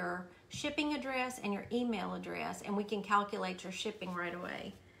me your shipping address and your email address, and we can calculate your shipping right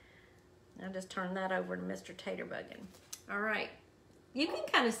away. I'll just turn that over to Mr. Tater Buggin'. All right, you can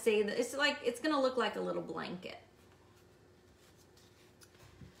kind of see that it's gonna look like a little blanket.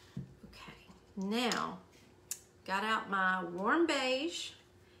 Okay, now got out my warm beige.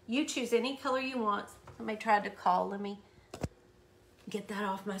 You choose any color you want. Somebody tried to call. Let me get that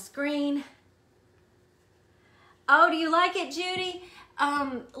off my screen. Oh, do you like it, Judy?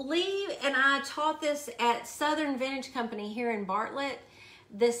 Lee and I taught this at Southern Vintage Company here in Bartlett.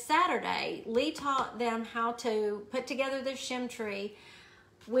 this Saturday, Lee taught them how to put together their shim tree.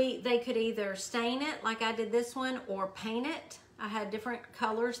 They could either stain it like I did this one or paint it. I had different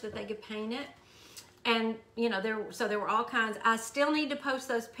colors that they could paint it. And, you know, there were all kinds. I still need to post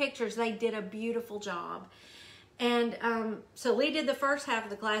those pictures. They did a beautiful job. And so Lee did the first half of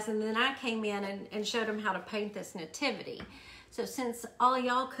the class, and then I came in and showed them how to paint this nativity. So since all of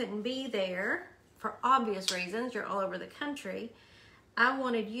y'all couldn't be there, for obvious reasons, you're all over the country, I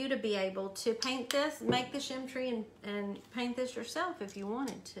wanted you to be able to paint this, make the shim tree, and paint this yourself if you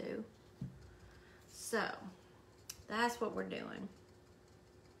wanted to. So that's what we're doing.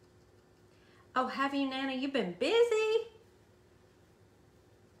 Oh, have you, Nana? You've been busy?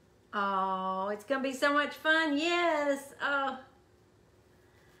 Oh, it's going to be so much fun. Yes. Oh.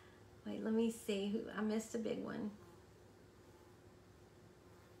 Wait, let me see. I missed a big one.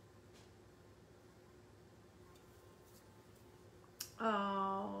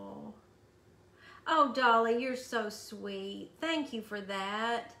 Oh. Oh, Dolly, you're so sweet. Thank you for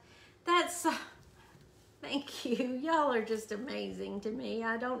that. Thank you. Y'all are just amazing to me.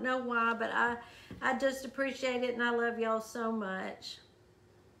 I don't know why, but I just appreciate it, and I love y'all so much.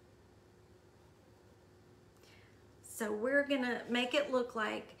 So we're going to make it look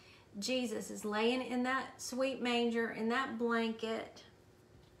like Jesus is laying in that sweet manger, in that blanket,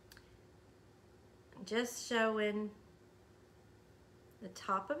 just showing the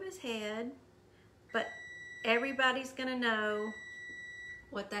top of his head, but everybody's going to know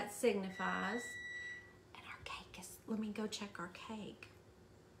what that signifies. Let me go check our cake.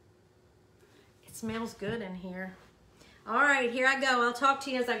 It smells good in here. All right, here I go. I'll talk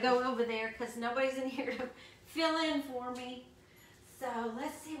to you as I go over there because nobody's in here to fill in for me. So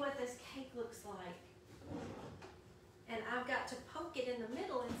let's see what this cake looks like. And I've got to poke it in the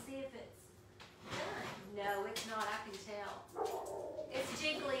middle and see if it's done. No, it's not. I can tell. It's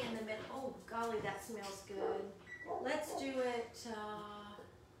jiggly in the middle. Oh, golly, that smells good. Let's do it.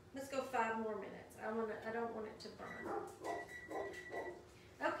 Let's go 5 more minutes. I don't want it to burn.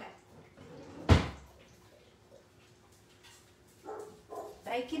 Okay.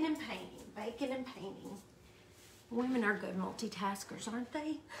 Baking and painting, baking and painting. Women are good multitaskers, aren't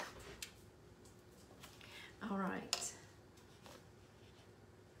they? All right.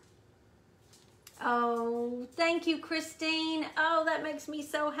 Oh, thank you, Christine. Oh, that makes me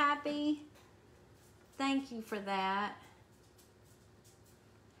so happy. Thank you for that.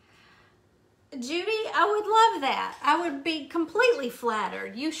 Judy, I would love that. I would be completely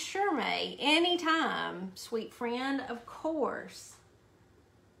flattered. You sure may. Anytime, sweet friend, of course.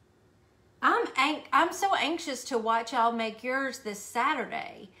 I'm so anxious to watch y'all make yours this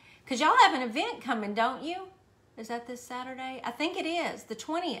Saturday. Because y'all have an event coming, don't you? Is that this Saturday? I think it is, the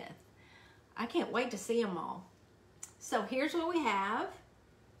 20th. I can't wait to see them all. So here's what we have.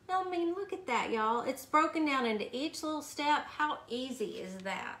 I mean, look at that, y'all. It's broken down into each little step. How easy is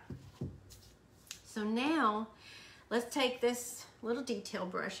that? So now, let's take this little detail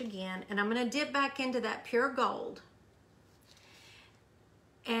brush again, and I'm going to dip back into that pure gold.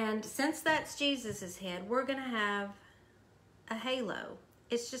 And since that's Jesus's head, we're going to have a halo.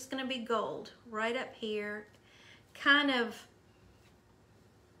 It's just going to be gold right up here, kind of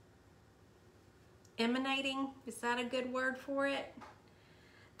emanating. Is that a good word for it?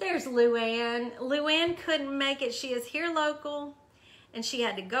 There's Luann. Luann couldn't make it. She is here local. And she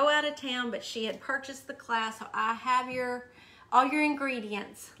had to go out of town, but she had purchased the class. So I have all your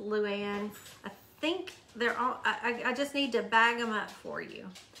ingredients, Luann. I think they're all, I just need to bag them up for you.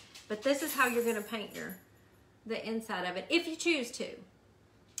 But this is how you're gonna paint the inside of it, if you choose to. You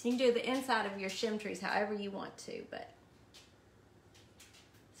can do the inside of your shim trees however you want to, but.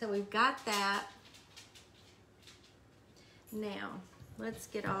 So we've got that. Now, let's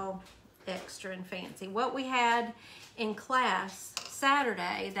get all extra and fancy. What we had in class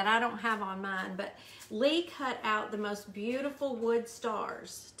Saturday that I don't have on mine, but Lee cut out the most beautiful wood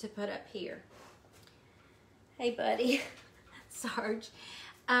stars to put up here. Hey, buddy. Sarge.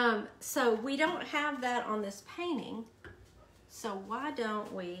 So we don't have that on this painting, so why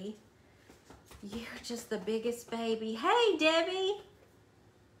don't we? You're just the biggest baby. Hey, Debbie.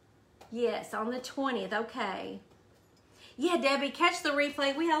 Yes, on the 20th. Okay. Yeah, Debbie, catch the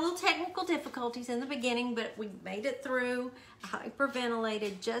replay. We had a little technical difficulties in the beginning, but we made it through. I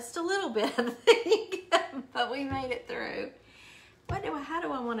hyperventilated just a little bit, I think, but we made it through. How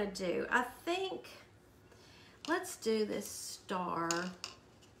do I want to do? I think, let's do this star.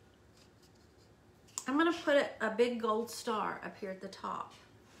 I'm going to put a big gold star up here at the top.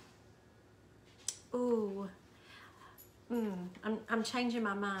 Ooh. I'm changing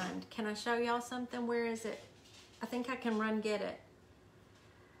my mind. Can I show y'all something? Where is it? I think I can run get it.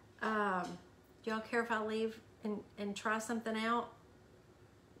 Do y'all care if I leave and try something out?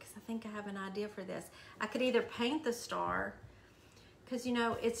 Because I think I have an idea for this. I could either paint the star, because you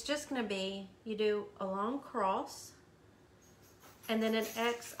know, it's just gonna be, you do a long cross and then an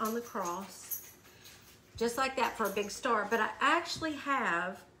X on the cross, just like that for a big star. But I actually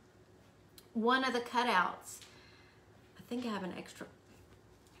have one of the cutouts. I think I have an extra.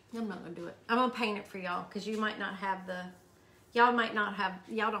 I'm not gonna do it. I'm gonna paint it for y'all, because you might not have the, y'all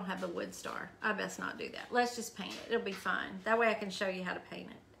don't have the wood star. I best not do that. Let's just paint it. It'll be fine. That way I can show you how to paint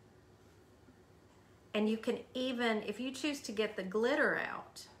it. And you can even, if you choose to get the glitter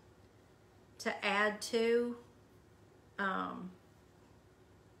out to add to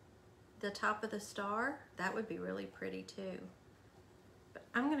the top of the star, that would be really pretty too. But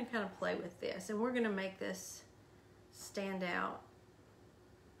I'm gonna kind of play with this, and we're gonna make this stand out.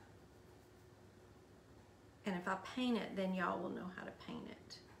 And if I paint it, then y'all will know how to paint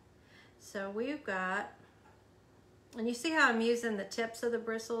it. So we've got, and you see how I'm using the tips of the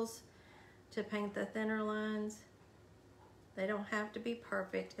bristles to paint the thinner lines? They don't have to be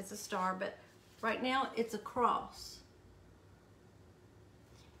perfect. It's a star, but right now it's a cross.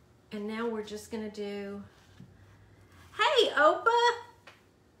 And now we're just gonna do, hey Opa,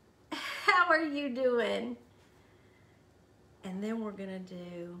 how are you doing? And then we're gonna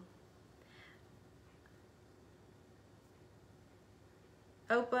do,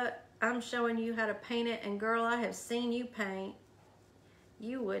 Opa, I'm showing you how to paint it, and girl, I have seen you paint.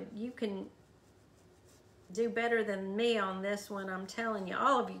 You can do better than me on this one, I'm telling you,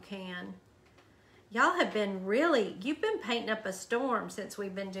 all of you can. Y'all have been really, you've been painting up a storm since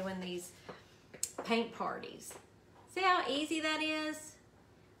we've been doing these paint parties. See how easy that is?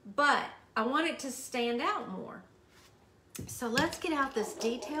 But I want it to stand out more. So let's get out this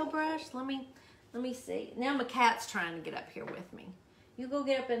detail brush. Let me see. Now my cat's trying to get up here with me. You go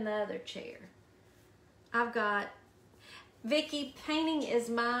get up in the other chair. I've got, Vicky, painting is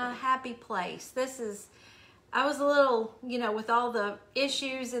my happy place. I was a little, you know, with all the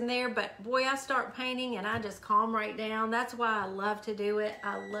issues in there, but boy, I start painting and I just calm right down. That's why I love to do it.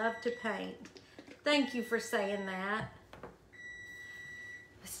 I love to paint. Thank you for saying that.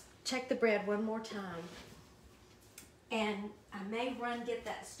 Let's check the bread one more time. And I may run get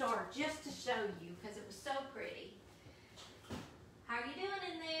that star just to show you, because it was so pretty. How are you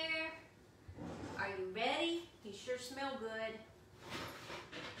doing in there? Are you ready? You sure smell good.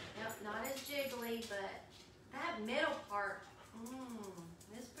 Nope, not as jiggly, but that middle part,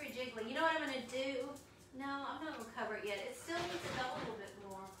 it's pretty jiggly. You know what I'm gonna do? No, I'm not gonna cover it yet. It still needs to go a little bit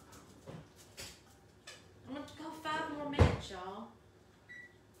more. I'm gonna go 5 more minutes, y'all.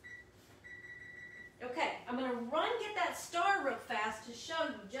 Okay, I'm gonna run get that star real fast to show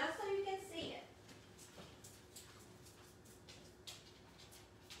you, just so you can see it.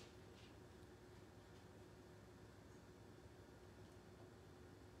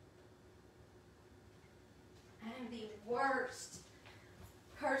 I'm the worst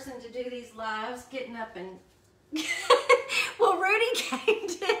person to do these lives, getting up and well, Rudy came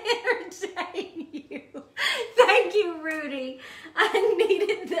to entertain you. Thank you, Rudy. I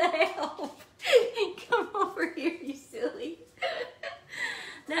needed the help. Come over here, you silly.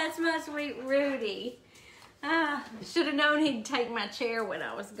 That's my sweet Rudy. Should have known he'd take my chair when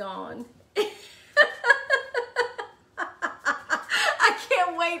I was gone. I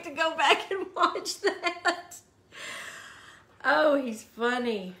can't wait to go back and watch that. Oh, he's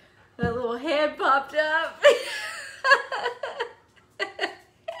funny. That little head popped up.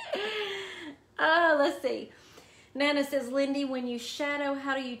 Let's see. Nana says, Lindy, when you shadow,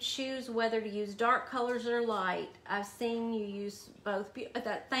 how do you choose whether to use dark colors or light? I've seen you use both.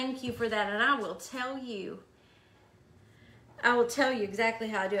 Thank you for that, and I will tell you exactly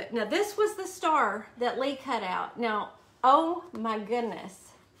how I do it. Now, this was the star that Lee cut out. Now, oh my goodness.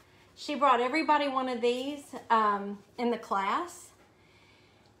 She brought everybody one of these in the class.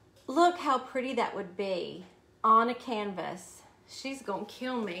 Look how pretty that would be on a canvas. She's gonna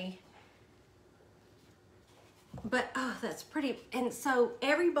kill me. But, oh, that's pretty. And so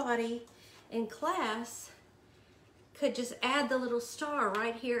everybody in class could just add the little star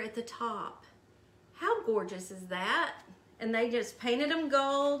right here at the top. How gorgeous is that? And they just painted them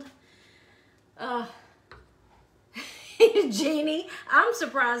gold. Genie, I'm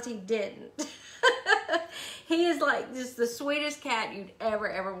surprised he didn't. He is like just the sweetest cat you'd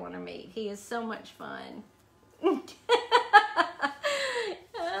ever want to meet. He is so much fun.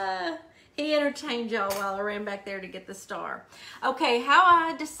 He entertained y'all while I ran back there to get the star. Okay, how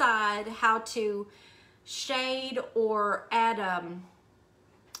I decide how to shade or add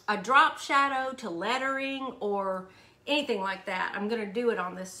a drop shadow to lettering, or anything like that. I'm gonna do it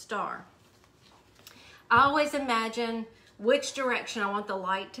on this star. I always imagine which direction I want the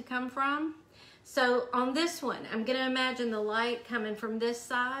light to come from. So on this one, I'm gonna imagine the light coming from this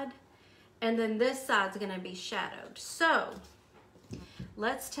side, and then this side's gonna be shadowed. So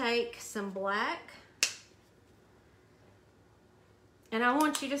let's take some black, and I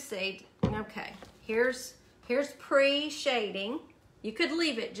want you to see, okay, here's pre-shading. You could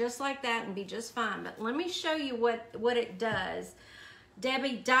leave it just like that and be just fine, but let me show you what it does.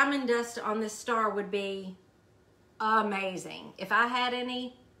 Debbie, diamond dust on this star would be amazing. If I had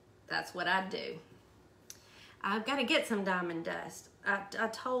any, that's what I'd do. I've got to get some diamond dust. I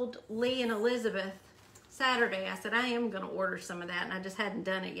told Lee and Elizabeth Saturday, I said I am going to order some of that, and I just hadn't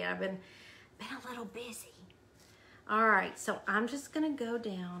done it yet. I've been a little busy. All right, so I'm just going to go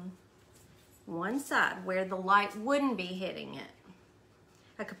down one side where the light wouldn't be hitting it.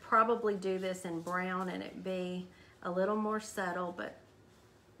 I could probably do this in brown and it'd be a little more subtle, but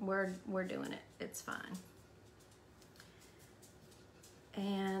we're doing it. It's fine.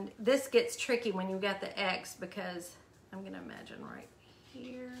 And this gets tricky when you've got the X, because I'm gonna imagine right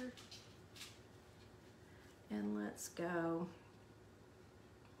here. And let's go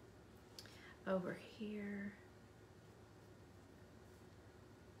over here.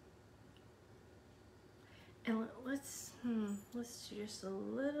 And let's do just a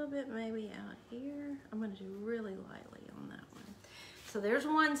little bit maybe out here. I'm gonna do really lightly on that one. So there's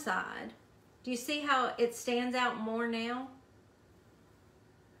one side. Do you see how it stands out more now?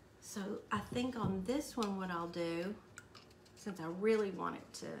 So I think on this one what I'll do, since I really want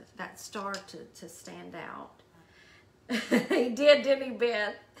it that star to stand out. He did, didn't he,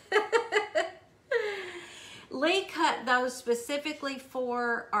 Ben? Lee cut those specifically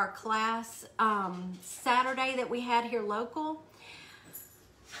for our class Saturday that we had here local.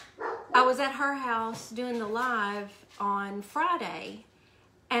 I was at her house doing the live on Friday,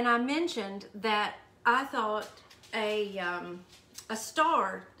 and I mentioned that I thought a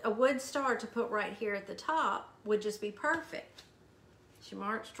wood star to put right here at the top would just be perfect. She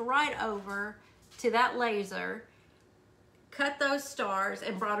marched right over to that laser, cut those stars,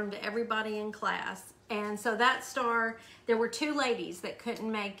 and brought them to everybody in class. And so that star, there were two ladies that couldn't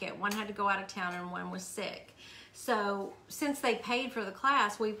make it. One had to go out of town and one was sick. So since they paid for the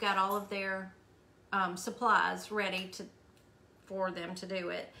class, we've got all of their supplies ready for them to do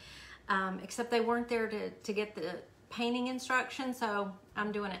it. Except they weren't there to get the painting instructions, so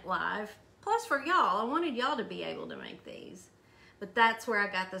I'm doing it live. Plus for y'all, I wanted y'all to be able to make these. But that's where I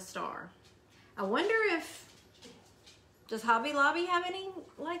got the star. I wonder does Hobby Lobby have any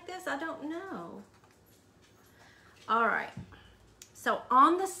like this? I don't know. All right, so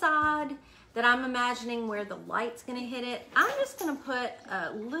on the side that I'm imagining where the light's gonna hit it, I'm just gonna put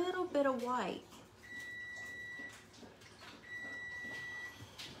a little bit of white.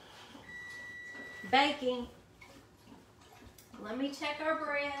 Baking. Let me check our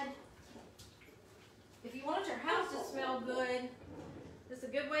bread. If you want your house to smell good, it's a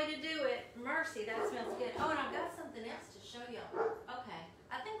good way to do it. Mercy, that smells good. Oh, and I've got something else to show y'all. Okay,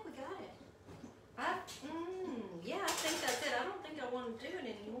 I think we got it. Yeah, I think that's it. I don't think I want to do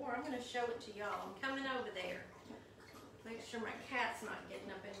it anymore. I'm going to show it to y'all. I'm coming over there. Make sure my cat's not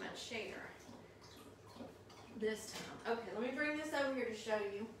getting up in my chair this time. Okay, let me bring this over here to show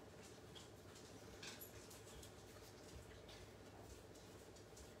you.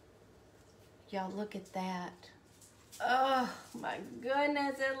 Y'all look at that. Oh my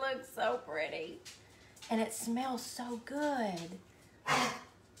goodness, it looks so pretty. And it smells so good.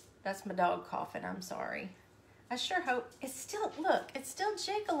 That's my dog coughing, I'm sorry. I sure hope, it's still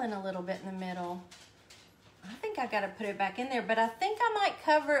jiggling a little bit in the middle. I think I gotta put it back in there, but I think I might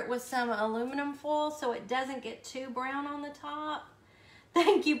cover it with some aluminum foil so it doesn't get too brown on the top.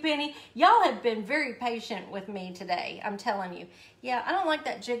 Thank you, Penny. Y'all have been very patient with me today, I'm telling you. Yeah, I don't like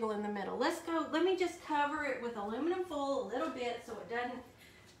that jiggle in the middle. Let's go, let me just cover it with aluminum foil a little bit so it doesn't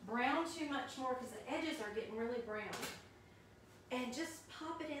brown too much more, because the edges are getting really brown. And just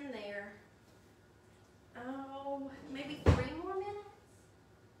pop it in there. Oh, maybe 3 more minutes?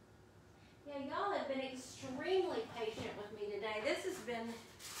 Yeah, y'all have been extremely patient with me today. This has been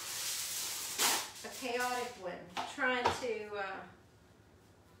a chaotic one, trying to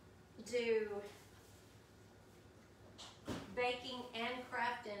do baking and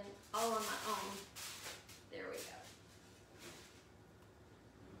crafting all on my own. There we go.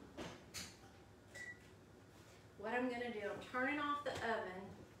 What I'm gonna do, I'm turning off the oven.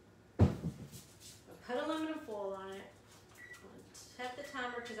 I'll put aluminum foil on it. I'm gonna set the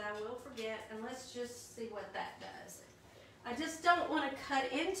timer because I will forget, and let's just see what that does. I just don't want to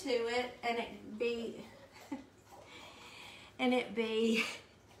cut into it and it be and it be,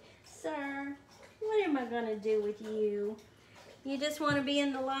 sir, what am I gonna do with you? You just wanna be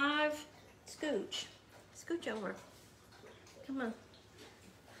in the live? Scooch. Scooch over. Come on.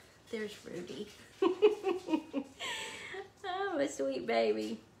 There's Rudy. Oh, a sweet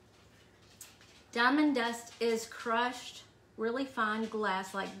baby. Diamond dust is crushed, really fine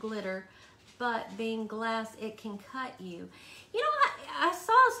glass like glitter, but being glass, it can cut you. You know, I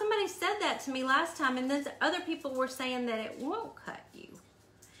saw somebody said that to me last time, and then other people were saying that it won't cut you.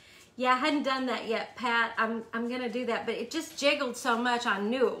 Yeah, I hadn't done that yet, Pat. I'm gonna do that, but it just jiggled so much, I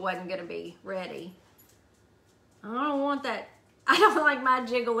knew it wasn't gonna be ready. I don't want that. I don't like my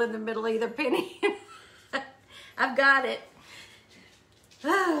jiggle in the middle either, Penny. I've got it.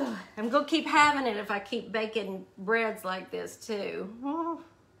 Oh, I'm gonna keep having it if I keep baking breads like this too. Oh,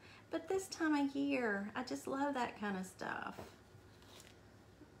 but this time of year, I just love that kind of stuff.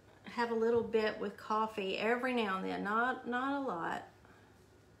 Have a little bit with coffee every now and then, not a lot.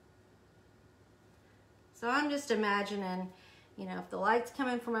 So I'm just imagining, you know, if the light's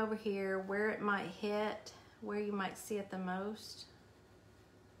coming from over here, where it might hit, where you might see it the most.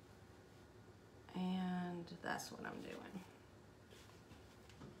 And that's what I'm doing.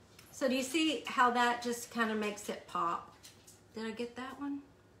 So do you see how that just kind of makes it pop? Did I get that one?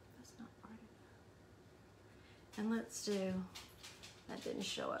 That's not part of it. And let's do, that didn't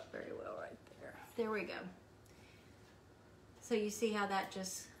show up very well right there. There we go. So you see how that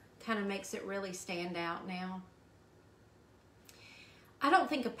just kind of makes it really stand out now. I don't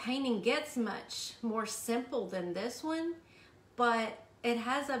think a painting gets much more simple than this one, but it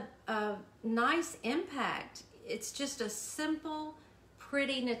has a nice impact. It's just a simple,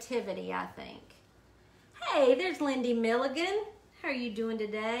 pretty nativity, I think. Hey, there's Lindy Milligan. How are you doing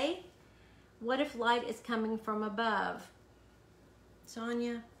today? What if light is coming from above?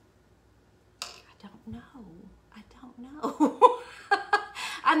 Sonia, I don't know. I don't know.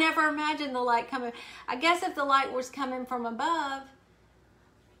 I never imagined the light coming. I guess if the light was coming from above,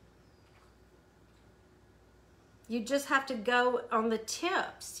 you just have to go on the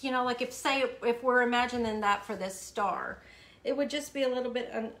tips. You know, like if we're imagining that for this star, it would just be a little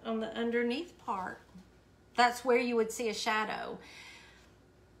bit on the underneath part. That's where you would see a shadow.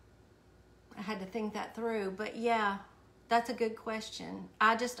 I had to think that through, but yeah, that's a good question.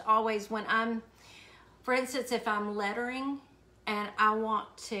 I just always, when I'm, for instance, if I'm lettering and I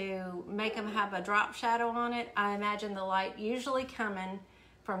want to make them have a drop shadow on it, I imagine the light usually coming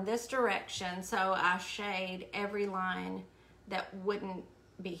from this direction, so I shade every line that wouldn't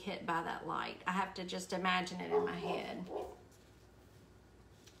be hit by that light. I have to just imagine it in my head.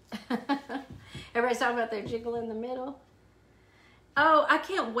 Everybody's talking about their jiggle in the middle. Oh, I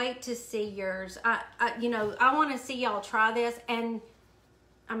can't wait to see yours. You know, I want to see y'all try this. And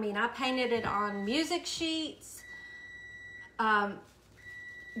I mean, I painted it on music sheets.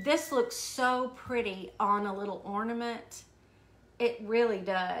 This looks so pretty on a little ornament. It really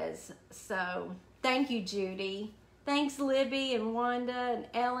does. So thank you, Judy. Thanks, Libby and Wanda and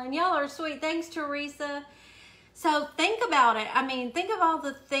Ellen. Y'all are sweet. Thanks, Teresa. So think about it. I mean, think of all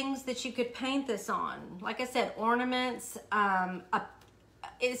the things that you could paint this on. Like I said, ornaments.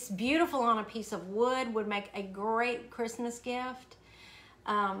 It's beautiful on a piece of wood. Would make a great Christmas gift.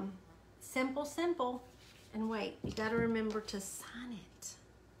 Simple, simple. And wait, you got to remember to sign it.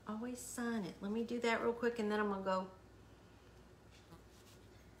 Always sign it. Let me do that real quick, and then I'm going to go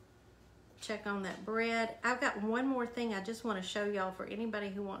check on that bread. I've got one more thing I just want to show y'all for anybody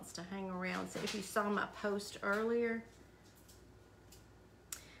who wants to hang around. So if you saw my post earlier,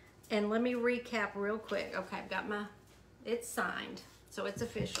 and let me recap real quick. Okay, I've got it's signed, so it's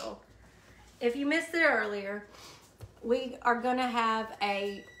official. If you missed it earlier, we are going to have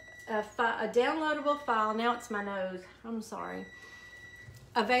a downloadable file. Now it's my nose. I'm sorry.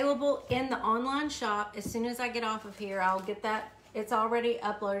 Available in the online shop. As soon as I get off of here, I'll get that. It's already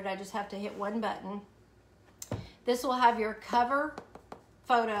uploaded. I just have to hit one button. This will have your cover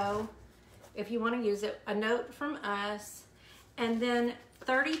photo, if you want to use it, a note from us, and then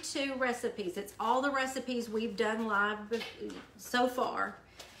 32 recipes. It's all the recipes we've done live so far.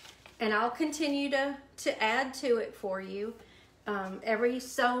 And I'll continue to add to it for you every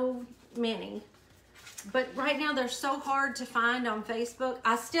so many. But right now they're so hard to find on Facebook.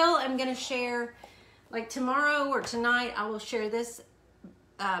 I still am going to share, like tomorrow or tonight, I will share this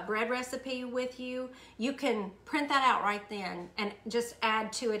bread recipe with you. You can print that out right then and just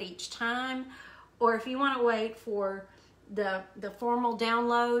add to it each time. Or if you want to wait for the formal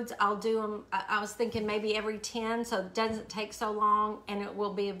downloads, I'll do them. I was thinking maybe every 10, so it doesn't take so long, and it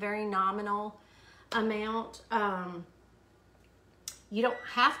will be a very nominal amount. You don't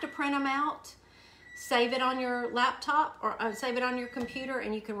have to print them out. save it on your laptop or save it on your computer,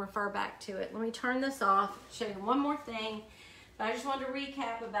 and you can refer back to it. Let me turn this off, show you one more thing. But I just wanted to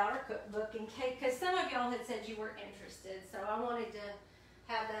recap about our cookbook in case, because some of y'all had said you were interested, so I wanted to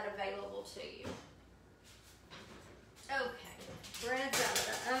have that available to you. Okay, bread's out of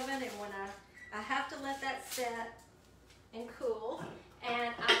the oven, and when I have to let that set and cool,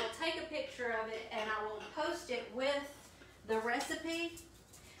 and I will take a picture of it and I will post it with the recipe.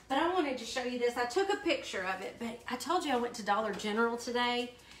 But I wanted to show you this. I took a picture of it, but I told you I went to Dollar General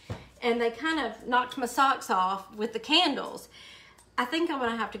today, and they kind of knocked my socks off with the candles. I think I'm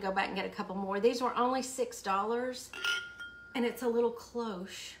gonna have to go back and get a couple more. These were only $6, and it's a little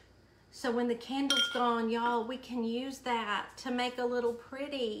cloche. So when the candle's gone, y'all, we can use that to make a little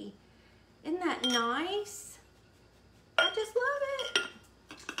pretty. Isn't that nice? I just love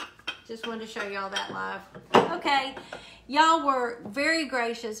it. Just wanted to show y'all that live. Okay, y'all were very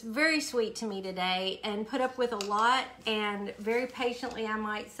gracious, very sweet to me today, and put up with a lot, and very patiently, I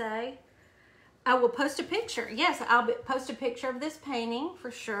might say. I will post a picture. Yes, I'll post a picture of this painting for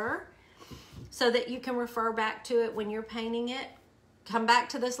sure, so that you can refer back to it when you're painting it. Come back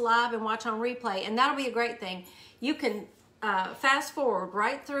to this live and watch on replay, and that'll be a great thing. You can fast forward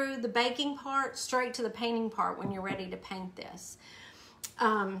right through the baking part straight to the painting part when you're ready to paint this.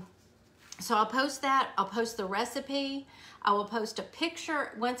 So I'll post that. I'll post the recipe. I will post a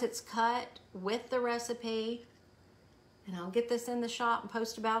picture once it's cut with the recipe, and I'll get this in the shop and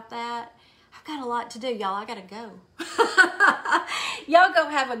post about that. I've got a lot to do, y'all. I gotta go. Y'all go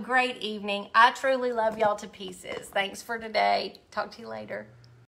have a great evening. I truly love y'all to pieces. Thanks for today. Talk to you later.